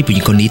ญาตให้ผู้ห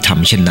ญิงคนนี้ท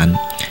ำเช่นนั้น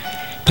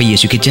พระเย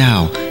ซูคริสต์เจ้า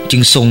จึ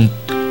งทรง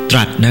ต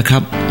รัสนะครั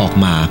บออก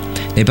มา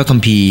ในพระคัม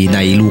ภีร์ใน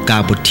ลูกา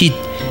บทที่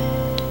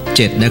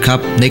7นะครับ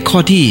ในข้อ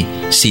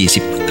ที่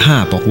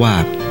45บอกว่า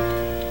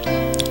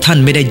ท่าน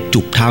ไม่ได้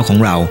จุบเท้าของ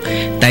เรา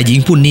แต่หญิง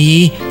ผู้นี้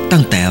ตั้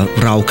งแต่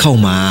เราเข้า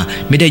มา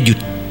ไม่ได้หยุด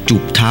จุ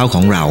บเท้าข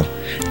องเรา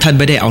ท่านไ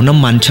ม่ได้เอาน้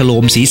ำมันฉโล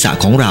มศีรษะ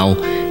ของเรา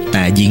แ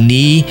ต่หญิง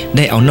นี้ไ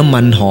ด้เอาน้ำมั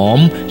นหอม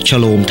ฉ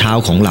โลมเท้า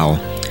ของเรา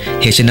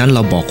เหตุฉะนั้นเร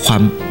าบอก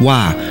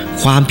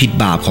ความผิด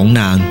บาปของ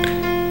นาง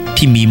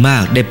ที่มีมา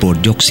กได้โปรด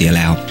ยกเสียแ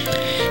ล้ว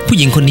ผู้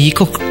หญิงคนนี้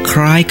ก็ค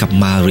ล้ายกับ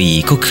มารี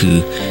ก็คือ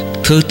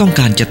เธอต้อง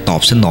การจะตอ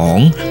บสนอง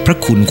พระ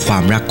คุณควา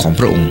มรักของ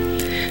พระองค์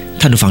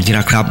ท่านผู้ฟังที่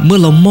รักครับเมื่อ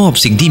เรามอบ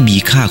สิ่งที่มี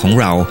ค่าของ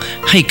เรา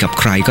ให้กับ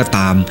ใครก็ต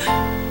าม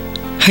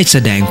ให้แส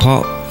ดงเพราะ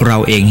เรา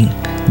เอง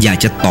อยาก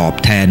จะตอบ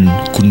แทน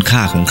คุณค่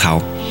าของเขา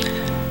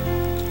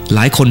หล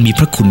ายคนมี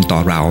พระคุณต่อ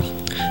เรา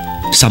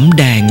สำ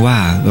แดงว่า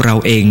เรา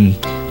เอง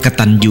ก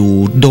ตัญญู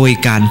โดย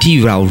การที่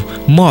เรา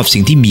มอบสิ่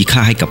งที่มีค่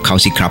าให้กับเขา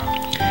สิครับ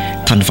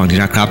ท่านผู้ฟังที่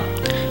รักครับ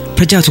พ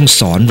ระเจ้าทรง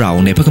สอนเรา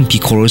ในพระคัมภี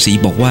ร์โคโลสี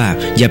บอกว่า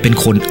อย่าเป็น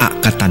คนอ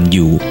กตัญ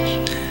ญู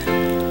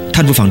ท่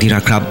านผู้ฟังที่รั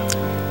กครับ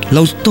เร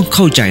าต้องเ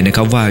ข้าใจนะค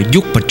รับว่า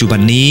ยุคปัจจุบั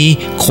นนี้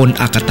คน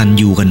อกตัญ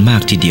ญูกันมา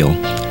กทีเดียว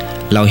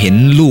เราเห็น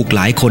ลูกห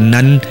ลายคน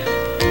นั้น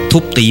ทุ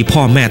บตีพ่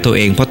อแม่ตัวเ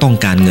องเพราะต้อง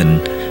การเงิน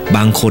บ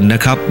างคนน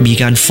ะครับมี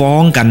การฟ้อ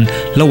งกัน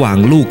ระหว่าง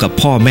ลูกกับ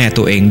พ่อแม่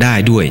ตัวเองได้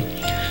ด้วย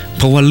เ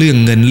พราะว่าเรื่อง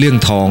เงินเรื่อง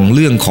ทองเ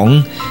รื่องของ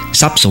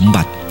ทรัพย์สม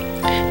บัติ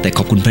แต่ข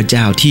อบคุณพระเ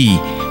จ้าที่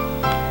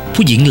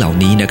ผู้หญิงเหล่า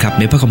นี้นะครับ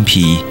ในพระคัม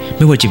ภีร์ไ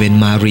ม่ว่าจะเป็น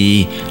มารี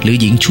หรือ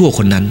หญิงชั่วค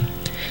นนั้น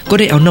ก็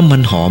ได้เอาน้ำมั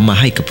นหอมมา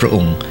ให้กับพระอ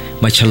งค์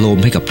มาฉโลม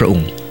ให้กับพระอง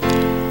ค์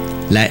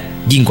และ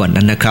ยิ่งกว่า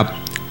นั้นนะครับ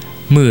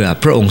เมื่อ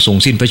พระองค์ทรง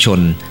สิ้นพระช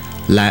น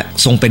และ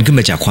ทรงเป็นขึ้น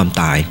มาจากความ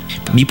ตาย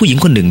มีผู้หญิง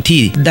คนหนึ่ง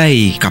ที่ได้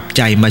กลับใ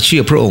จมาเชื่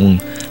อพระองค์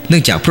เนื่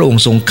องจากพระอง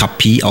ค์ทรงขับ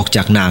ผีออกจ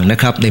ากนางนะ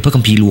ครับในพระคั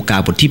มภีร์ลูกา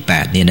บทที่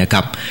8เนี่ยนะค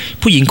รับ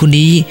ผู้หญิงคน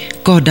นี้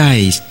ก็ได้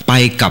ไป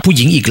กับผู้ห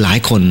ญิงอีกหลาย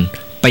คน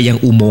ไปยัง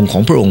อุโมงค์ขอ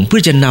งพระองค์เพื่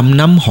อจะนำ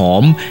น้ำหอ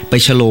มไป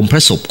ฉโลมพร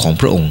ะศพของ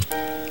พระองค์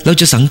เรา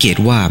จะสังเกต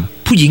ว่า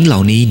ผู้หญิงเหล่า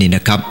นี้เนี่ยน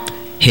ะครับ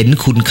เห็น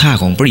คุณค่า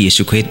ของพระเย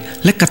ซูคริสต์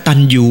และกตัญ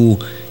ญู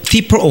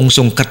ที่พระองค์ท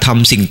รงกระท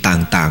ำสิ่ง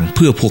ต่างๆเ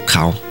พื่อพวกเข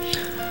า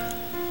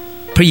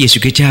พระเยซู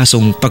คริสต์ทร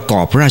งประก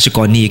อบพระราชก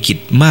รณียกิจ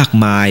มาก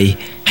มาย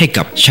ให้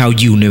กับชาว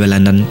ยิวในเวลา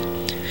นั้น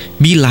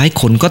มีหลาย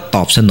คนก็ต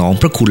อบสนอง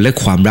พระคุณและ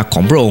ความรักข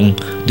องพระองค์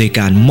โดย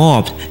การมอ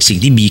บสิ่ง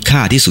ที่มีค่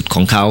าที่สุดข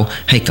องเขา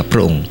ให้กับพร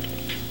ะองค์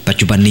ปัจ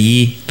จุบันนี้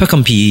พระคั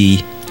มภีร์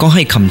ก็ใ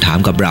ห้คำถาม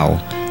กับเรา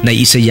ใน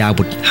อิสยาห์บ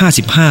ท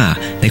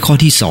55ในข้อ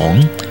ที่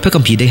2พระคั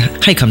มภีร์ได้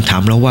ให้คำถา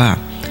มเราว่า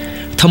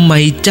ทำไม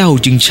เจ้า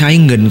จึงใช้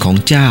เงินของ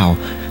เจ้า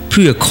เ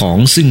พื่อของ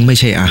ซึ่งไม่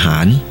ใช่อาหา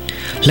ร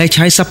และใ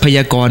ช้ทรัพย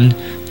ากร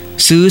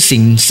ซื้อ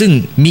สิ่งซึ่ง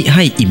มิใ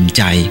ห้อิ่มใ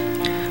จ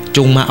จ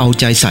งมาเอา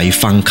ใจใส่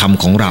ฟังค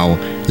ำของเรา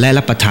และ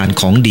รับประทาน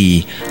ของดี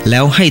แล้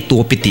วให้ตั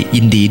วปิติ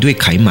ยินดีด้วย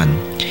ไขมัน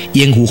เ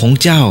อียงหูของ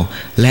เจ้า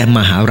และม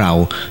าหาเรา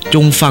จ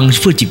งฟัง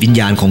เพื่อจิตวิญ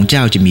ญาณของเจ้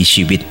าจะมี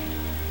ชีวิต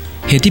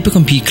เหตุที่พระ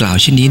คัมภีร์กล่าว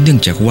เช่นนี้เนื่อง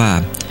จากว่า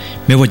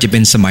ไม่ว่าจะเป็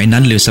นสมัยนั้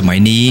นหรือสมัย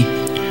นี้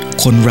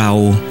คนเรา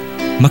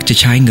มักจะ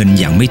ใช้เงิน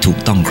อย่างไม่ถูก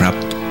ต้องครับ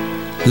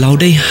เรา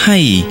ได้ให้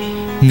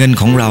เงิน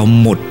ของเรา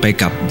หมดไป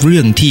กับเรื่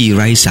องที่ไ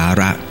ร้สา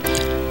ระ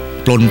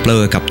ปลนเปลื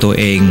อกับตัว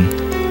เอง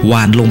หว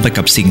านลงไป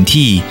กับสิ่ง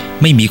ที่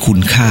ไม่มีคุณ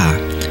ค่า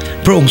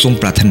พระองค์ทรง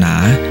ปรารถนา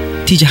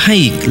ที่จะให้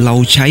เรา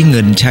ใช้เ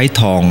งินใช้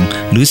ทอง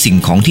หรือสิ่ง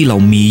ของที่เรา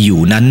มีอ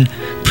ยู่นั้น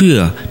เพื่อ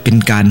เป็น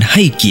การใ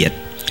ห้เกียรติ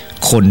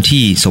คน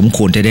ที่สมค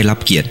วรจะได้รับ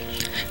เกียรติ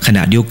ขณ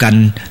ะเดียวกัน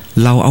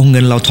เราเอาเงิ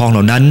นเราทองเห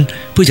ล่านั้น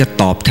เพื่อจะ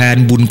ตอบแทน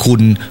บุญคุ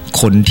ณ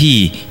คนที่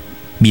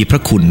มีพร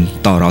ะคุณ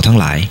ต่อเราทั้ง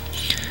หลาย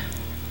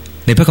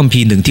ในพระคัมภี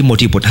ร์1ทิโม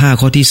ธีบท5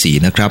ข้อที่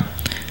4นะครับ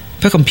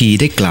พระคัมภีร์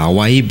ได้กล่าวไ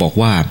ว้บอก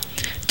ว่า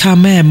ถ้า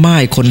แม่ม่า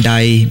ยคนใด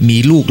มี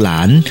ลูกหล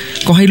าน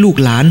ก็ให้ลูก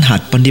หลานหั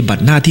ดปฏิบั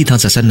ติหน้าที่ทาง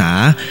ศาสนา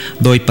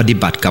โดยปฏิ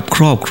บัติกับค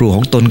รอบครัวข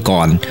องตนก่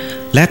อน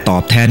และตอ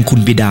บแทนคุณ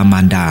บิดามา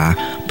รดา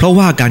เพราะ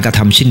ว่าการกระท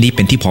ำเช่นนี้เ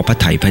ป็นที่พอพระ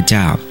ทัยพระเ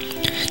จ้า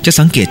จะ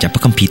สังเกตจากพร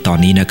ะคัมภีร์ตอน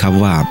นี้นะครับ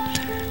ว่า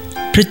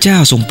พระเจ้า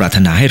ทรงปรารถ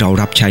นาให้เรา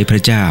รับใช้พร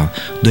ะเจ้า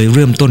โดยเ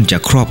ริ่มต้นจา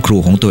กครอบครัว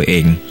ของตัวเอ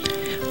ง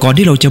ก่อน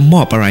ที่เราจะม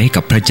อบอะไรให้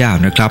กับพระเจ้า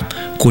นะครับ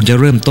ควรจะ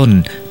เริ่มต้น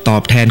ตอ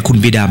บแทนคุณ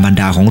บิดามาร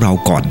ดาของเรา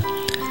ก่อน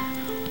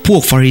พว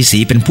กฟาริสี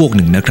เป็นพวก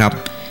หนึ่งนะครับ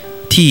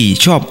ที่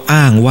ชอบ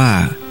อ้างว่า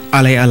อ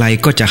ะไร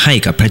ๆก็จะให้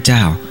กับพระเจ้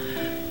า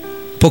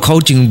พวกเขา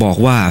จึงบอก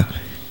ว่า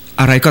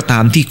อะไรก็ตา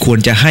มที่ควร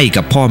จะให้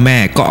กับพ่อแม่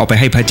ก็เอาไป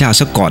ให้พระเจ้า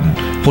ซะก่อน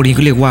พวกนี้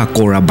ก็เรียกว่าโก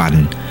รบัน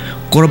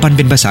เ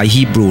ป็นภาษา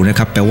ฮีบรูนะค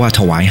รับแปลว่า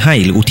ถวายให้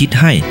หรืออุทิศ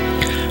ให้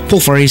พว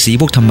กฟาริสี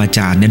พวกธรรมจ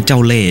ารย์นั้นเจ้า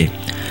เล่ห์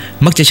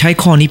มักจะใช้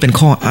ข้อนี้เป็น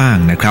ข้ออ้าง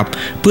นะครับ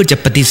เพื่อจะ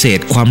ปฏิเสธ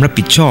ความรับ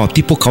ผิดชอบ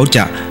ที่พวกเขาจ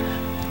ะ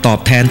ตอบ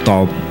แทนต่อ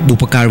บุ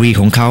พการี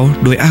ของเขา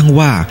โดยอ้าง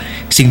ว่า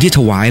สิ่งที่ถ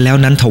วายแล้ว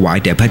นั้นถวาย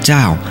แด่พระเจ้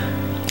า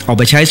เอาไ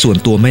ปใช้ส่วน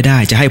ตัวไม่ได้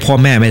จะให้พ่อ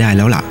แม่ไม่ได้แ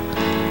ล้วล่ะ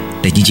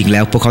แต่จริงๆแล้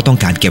วพวกเขาต้อง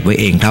การเก็บไว้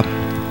เองครับ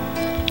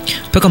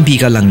พระคัมภีร์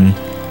กำลัง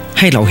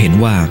ให้เราเห็น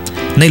ว่า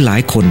ในหลา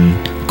ยคน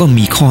ก็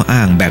มีข้ออ้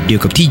างแบบเดียว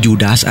กับที่ยู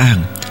ดาสอ้าง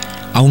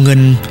เอาเงิ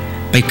น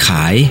ไปข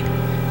าย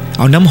เ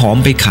อาน้ำหอม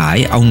ไปขาย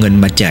เอาเงิน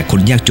มาแจกค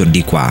นยากจน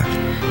ดีกว่า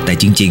แต่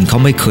จริงๆเขา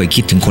ไม่เคย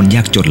คิดถึงคนย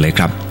ากจนเลยค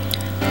รับ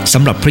ส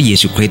ำหรับพระเย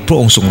ซูคริสต์พระ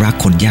องค์ทรงรัก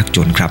คนยากจ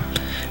นครับ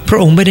พระ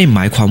องค์ไม่ได้หม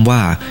ายความว่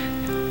า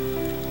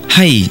ใ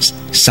ห้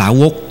สา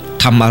วก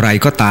ทำอะไร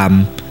ก็ตาม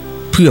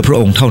เพื่อพระ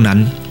องค์เท่านั้น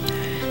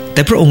แ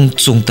ต่พระองค์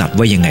ทรงตรัส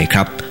ว่ายังไงค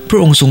รับพระ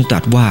องค์ทรงตรั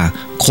สว่า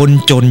คน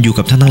จนอยู่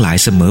กับท่านทั้งหลาย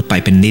เสมอไป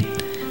เป็นนิจ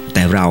แ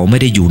ต่เราไม่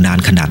ได้อยู่นาน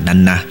ขนาดนั้น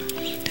นะ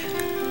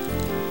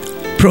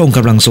พระองค์ก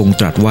ำลังทรง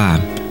ตรัสว่า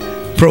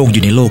พระองค์อ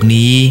ยู่ในโลก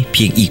นี้เ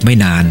พียงอีกไม่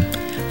นาน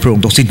พระอง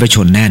ค์ต้องสิ้นพระช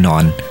นม์แน่นอ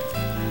น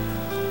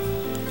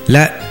แล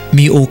ะ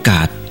มีโอก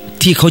าส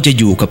ที่เขาจะ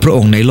อยู่กับพระอ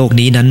งค์ในโลก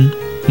นี้นั้น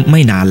ไ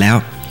ม่นานแล้ว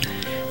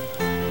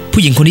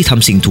ผู้หญิงคนนี้ท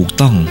ำสิ่งถูก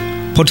ต้อง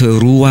เพราะเธอ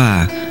รู้ว่า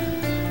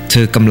เธ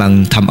อกำลัง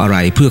ทำอะไร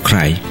เพื่อใคร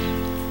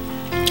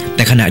แ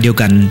ต่ขณะเดียว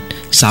กัน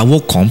สาว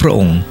กของพระอ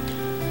งค์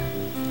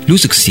รู้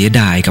สึกเสีย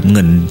ดายกับเ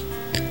งิน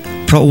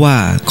เพราะว่า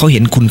เขาเห็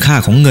นคุณค่า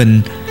ของเงิน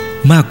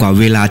มากกว่า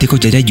เวลาที่เขา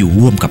จะได้อยู่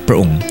ร่วมกับพระ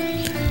องค์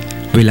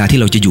เวลาที่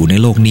เราจะอยู่ใน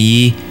โลกนี้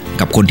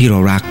กับคนที่เรา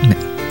รัก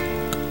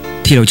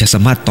ที่เราจะสา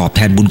มารถตอบแท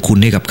นบุญคุณ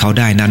ให้กับเขา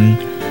ได้นั้น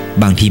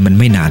บางทีมัน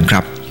ไม่นานค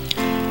รับ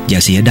อย่า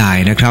เสียดาย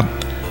นะครับ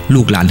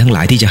ลูกหลานทั้งหล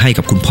ายที่จะให้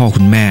กับคุณพ่อ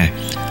คุณแม่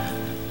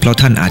เพราะ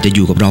ท่านอาจจะอ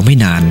ยู่กับเราไม่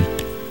นาน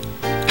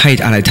ให้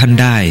อะไรท่าน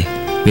ได้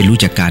เรียนรู้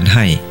จากการใ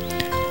ห้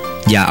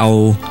อย่าเอา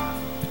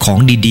ของ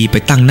ดีๆไป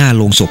ตั้งหน้าโ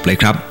ลงศพเลย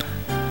ครับ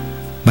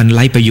มันไ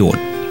ร้ประโยช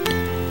น์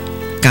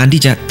การ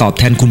ที่จะตอบ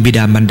แทนคุณบิด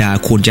ามารดา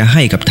ควรจะใ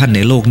ห้กับท่านใน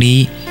โลกนี้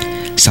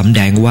สำแด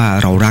งว่า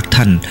เรารัก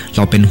ท่านเร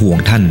าเป็นห่วง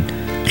ท่าน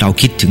เรา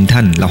คิดถึงท่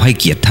านเราให้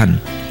เกียรติท่าน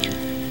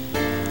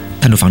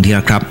ผู้ฟังที่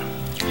รักครับ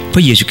พร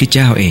ะเยซูคริสต์เ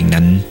จ้าเอง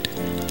นั้น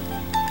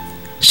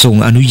ทรง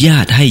อนุญา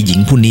ตให้หญิง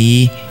ผู้นี้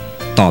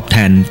ตอบแท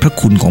นพระ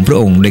คุณของพระ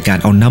องค์โดยการ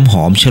เอาน้ำห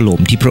อมฉโล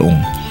มที่พระอง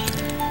ค์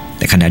แ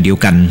ต่ขณะเดียว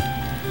กัน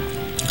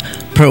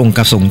พระองค์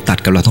ก็ทรงตรัส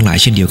กับเราทั้งหลาย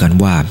เช่นเดียวกัน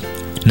ว่า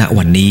ณ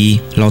วันนี้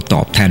เราต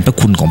อบแทนพระ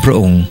คุณของพระ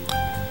องค์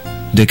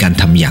โดยการ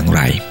ทำอย่างไ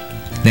ร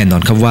แน่นอ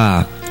นครับว่า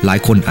หลาย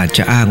คนอาจจ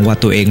ะอ้างว่า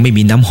ตัวเองไม่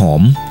มีน้ำหอ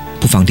ม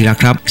ผู้ฟังที่รัก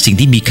ครับสิ่ง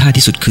ที่มีค่า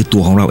ที่สุดคือตั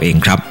วของเราเอง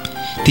ครับ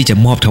ที่จะ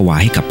มอบถวาย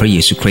ให้กับพระเย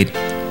ซูคริสต์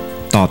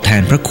ตอบแท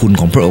นพระคุณ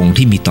ของพระองค์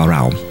ที่มีต่อเร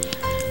า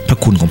พระ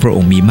คุณของพระอ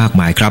งค์มีมาก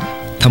มายครับ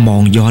ถ้ามอ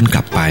งย้อนก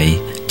ลับไป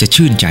จะ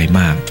ชื่นใจ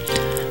มาก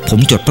ผม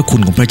จดพระคุ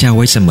ณของพระเจ้าไ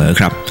ว้เสมอ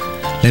ครับ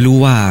และรู้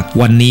ว่า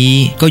วันนี้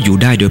ก็อยู่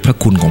ได้โดยพระ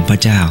คุณของพระ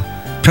เจ้า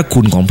พระ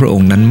คุณของพระอ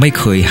งค์นั้นไม่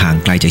เคยห่าง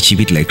ไกลจากชี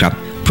วิตเลยครับ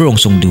พระอง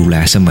ค์ทรงดูแล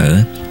เสมอ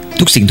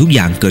ทุกสิ่งทุกอ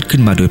ย่างเกิดขึ้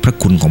นมาโดยพระ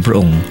คุณของพระ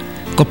องค์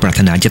ก็ปราร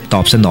ถนาจะต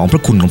อบสนองพร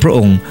ะคุณของพระอ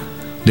งค์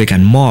โดยกา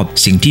รมอบ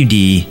สิ่งที่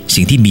ดี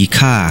สิ่งที่มี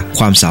ค่า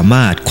ความสาม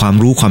ารถความ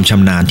รู้ความช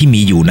ำนาญที่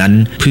มีอยู่นั้น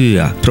เพื่อ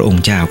พระอง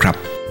ค์เจ้าครับ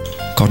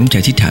ขอร่วมใจ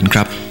อธิษฐานค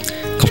รับ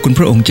ขอบคุณพ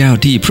ระองค์เจ้า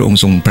ที่พระองค์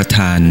ทรงประท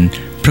าน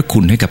พระคุ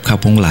ณให้กับข้า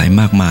พงหลาย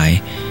มากมาย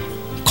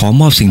ขอ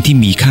มอบสิ่งที่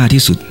มีค่า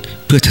ที่สุด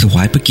พื่อถว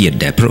ายพระเกียรติ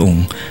แด่พระอง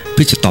ค์เ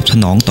พื่อจะตอบส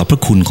นองต่อพระ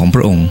คุณของพ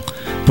ระองค์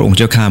พระองค์เ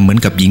จ้าข้าเหมือน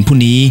กับหญิงผู้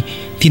นี้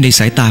ที่ในส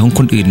ายตาของค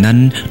นอื่นนั้น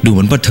ดูเห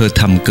มือนว่าเธอ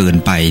ทำเกิน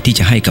ไปที่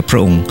จะให้กับพระ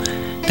องค์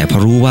แต่พอ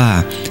รู้ว่า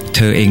เธ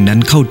อเองนั้น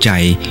เข้าใจ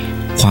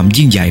ความ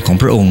ยิ่งใหญ่ของ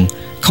พระองค์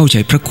เข้าใจ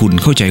พระคุณ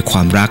เข้าใจคว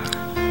ามรัก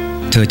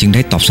เธอจึงไ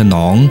ด้ตอบสน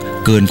อง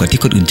เกินกว่าที่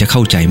คนอื่นจะเข้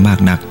าใจมาก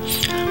นัก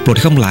โปรดใ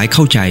ห้ข้าพเจ้าเ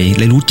ข้าใจแ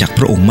ละรู้จักพ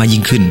ระองค์มาก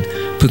ยิ่งขึ้น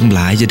เพื่อข้าพเ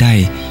จ้าจะได้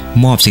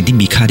มอบสิ่งที่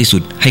มีค่าที่สุ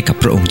ดให้กับ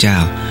พระองค์เจ้า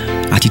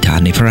อธิษฐาน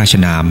ในพระราช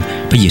นาม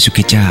พระเยซูค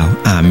ริสต์เจ้า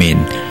อาเมน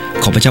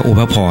ขอพระเจ้าอว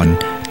ยพร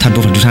ท่าน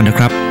ผู้ฟังทุกท่านนะ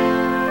ครับ